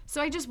 So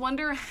I just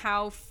wonder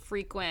how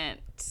frequent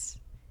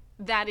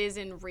that is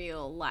in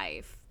real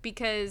life,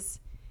 because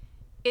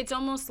it's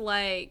almost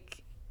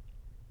like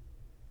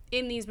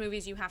in these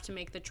movies you have to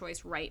make the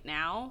choice right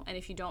now, and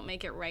if you don't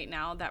make it right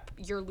now, that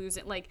you're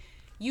losing. Like,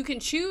 you can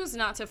choose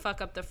not to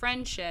fuck up the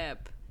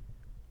friendship,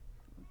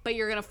 but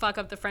you're going to fuck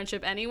up the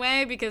friendship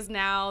anyway because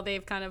now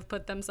they've kind of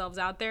put themselves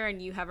out there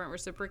and you haven't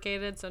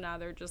reciprocated, so now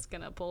they're just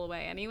going to pull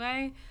away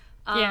anyway.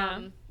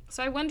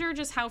 So I wonder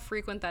just how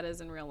frequent that is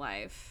in real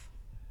life.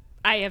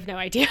 I have no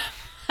idea.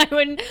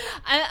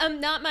 I'm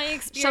not my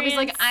experience. Shelby's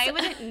like, I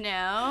wouldn't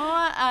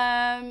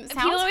know. Sounds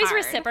People always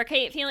hard.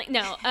 reciprocate feeling.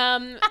 No,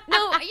 no.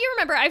 You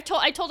remember I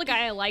told a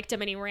guy I liked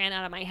him and he ran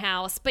out of my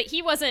house, but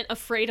he wasn't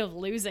afraid of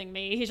losing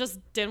me. He just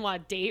didn't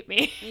want to date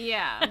me.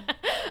 Yeah.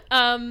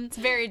 It's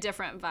a very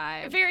different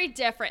vibe. Very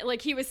different.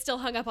 Like he was still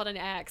hung up on an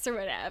ex or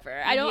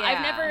whatever. I've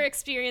Yeah. never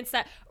experienced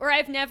that, or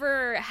I've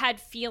never had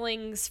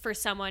feelings for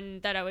someone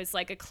that I was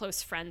like a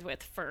close friend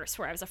with first,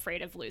 where I was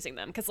afraid of losing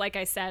them. Because like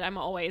I said, I'm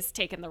always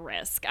taking the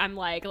risk. I'm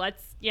like,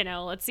 let's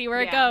see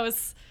where it Yeah.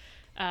 goes.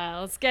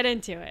 Let's get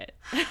into it.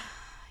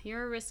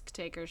 You're a risk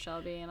taker,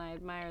 Shelby, and I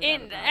admire that.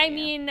 And about I you.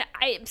 mean,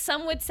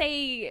 some would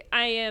say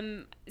I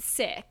am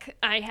sick.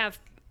 I have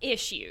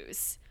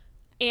issues.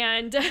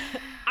 And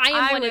I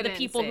am one of the wouldn't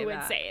people say who would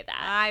that. say that.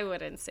 I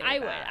wouldn't say I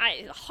that.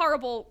 would.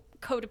 Horrible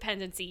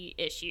codependency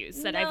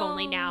issues that I've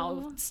only now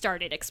No.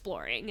 started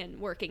exploring and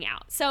working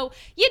out. So,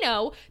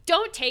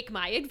 don't take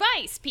my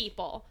advice,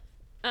 people.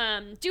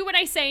 Do what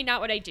I say,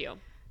 not what I do.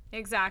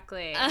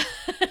 Exactly.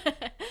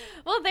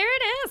 Well, there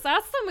it is.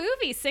 That's the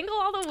movie, Single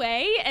All the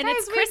Way, and Guys,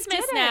 it's we Christmas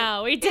did it.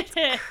 now. We did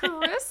it.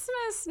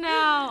 Christmas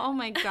now. Oh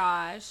my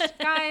gosh.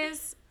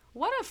 Guys,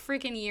 what a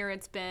freaking year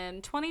it's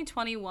been.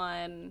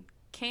 2021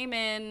 came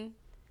in,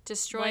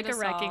 destroyed Like a us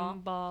wrecking all.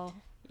 ball.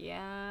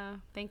 Yeah.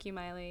 Thank you,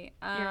 Miley.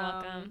 You're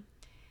welcome.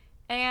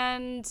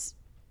 And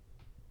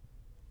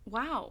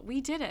wow,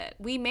 we did it.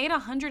 We made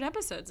 100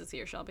 episodes this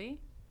year, Shelby.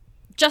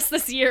 Just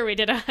this year, we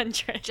did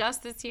 100.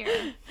 Just this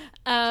year.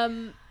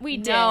 We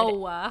did.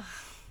 No.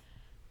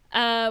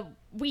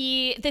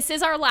 This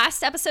is our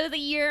last episode of the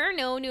year.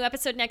 No new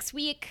episode next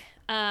week.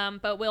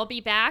 But we'll be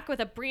back with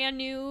a brand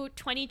new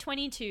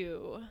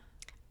 2022.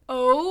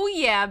 Oh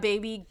yeah,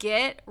 baby,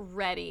 get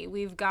ready.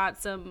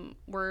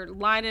 We're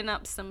lining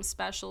up some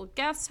special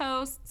guest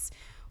hosts.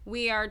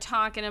 We are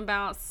talking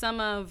about some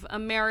of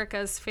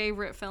America's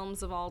favorite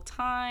films of all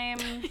time.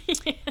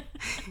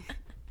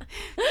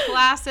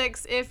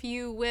 Classics, if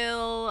you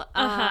will.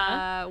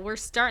 We're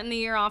starting the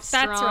year off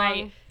strong. That's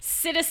right.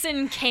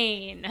 Citizen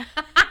Kane.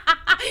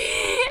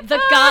 The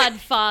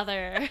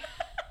Godfather.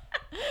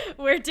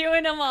 We're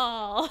doing them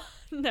all.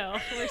 No,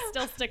 we're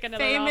still sticking to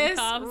Famous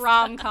the rom-coms.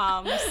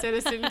 rom-com,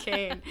 Citizen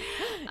Kane.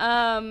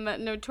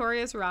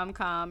 Notorious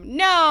rom-com.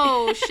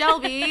 No,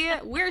 Shelby,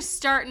 we're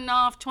starting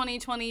off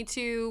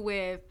 2022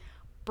 with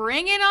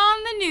Bring It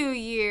On the New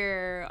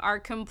Year,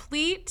 our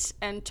complete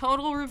and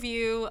total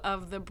review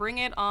of the Bring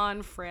It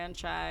On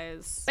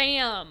franchise.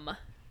 Bam.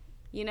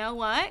 You know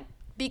what?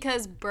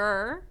 Because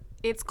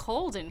it's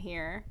cold in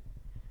here.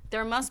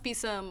 There must be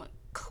some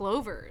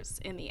clovers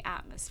in the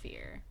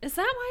atmosphere. Is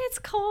that why it's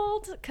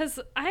cold? Because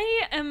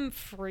I am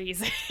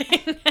freezing.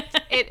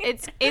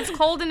 It's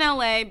cold in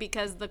LA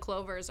because the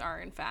clovers are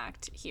in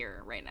fact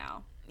here right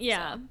now.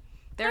 Yeah. So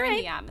they're in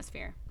the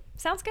atmosphere.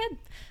 Sounds good.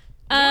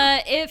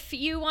 If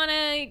you want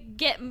to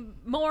get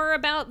more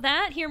about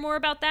that, hear more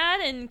about that,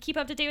 and keep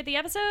up to date with the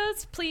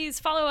episodes, please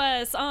follow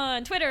us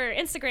on Twitter,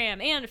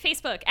 Instagram, and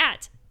Facebook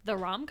at The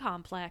Rom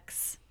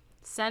Complex.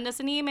 Send us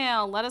an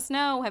email. Let us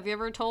know. Have you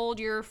ever told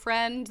your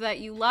friend that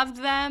you loved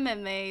them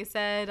and they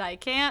said, I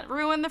can't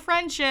ruin the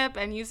friendship?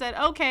 And you said,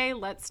 okay,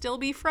 let's still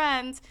be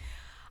friends.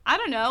 I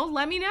don't know.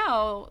 Let me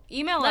know.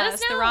 Let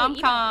us, know.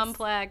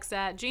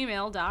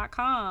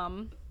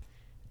 theromcomplex@gmail.com.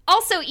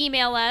 Also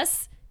email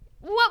us,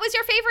 what was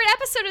your favorite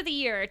episode of the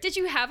year? Did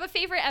you have a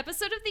favorite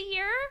episode of the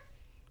year?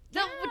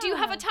 Yeah. Do you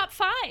have a top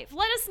 5?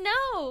 Let us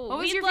know. What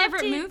was We'd your love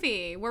favorite to-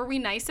 movie? Were we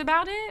nice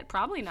about it?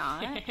 Probably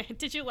not.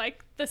 Did you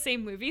like the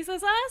same movies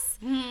as us?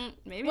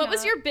 Maybe What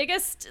was not. your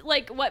biggest,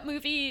 what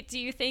movie do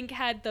you think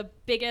had the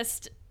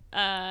biggest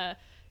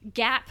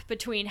gap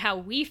between how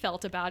we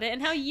felt about it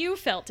and how you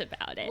felt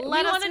about it?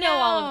 Let we us want to know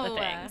all of the know.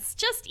 things.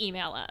 Just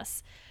email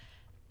us.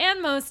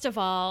 And most of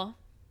all,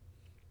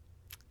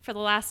 for the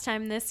last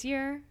time this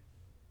year,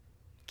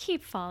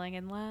 keep falling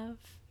in love.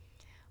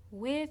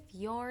 With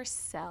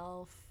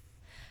yourself.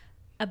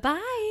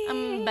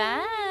 Bye.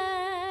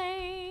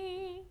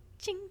 Bye.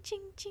 Ching,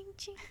 ching, ching,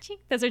 ching, ching.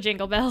 Those are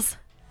jingle bells.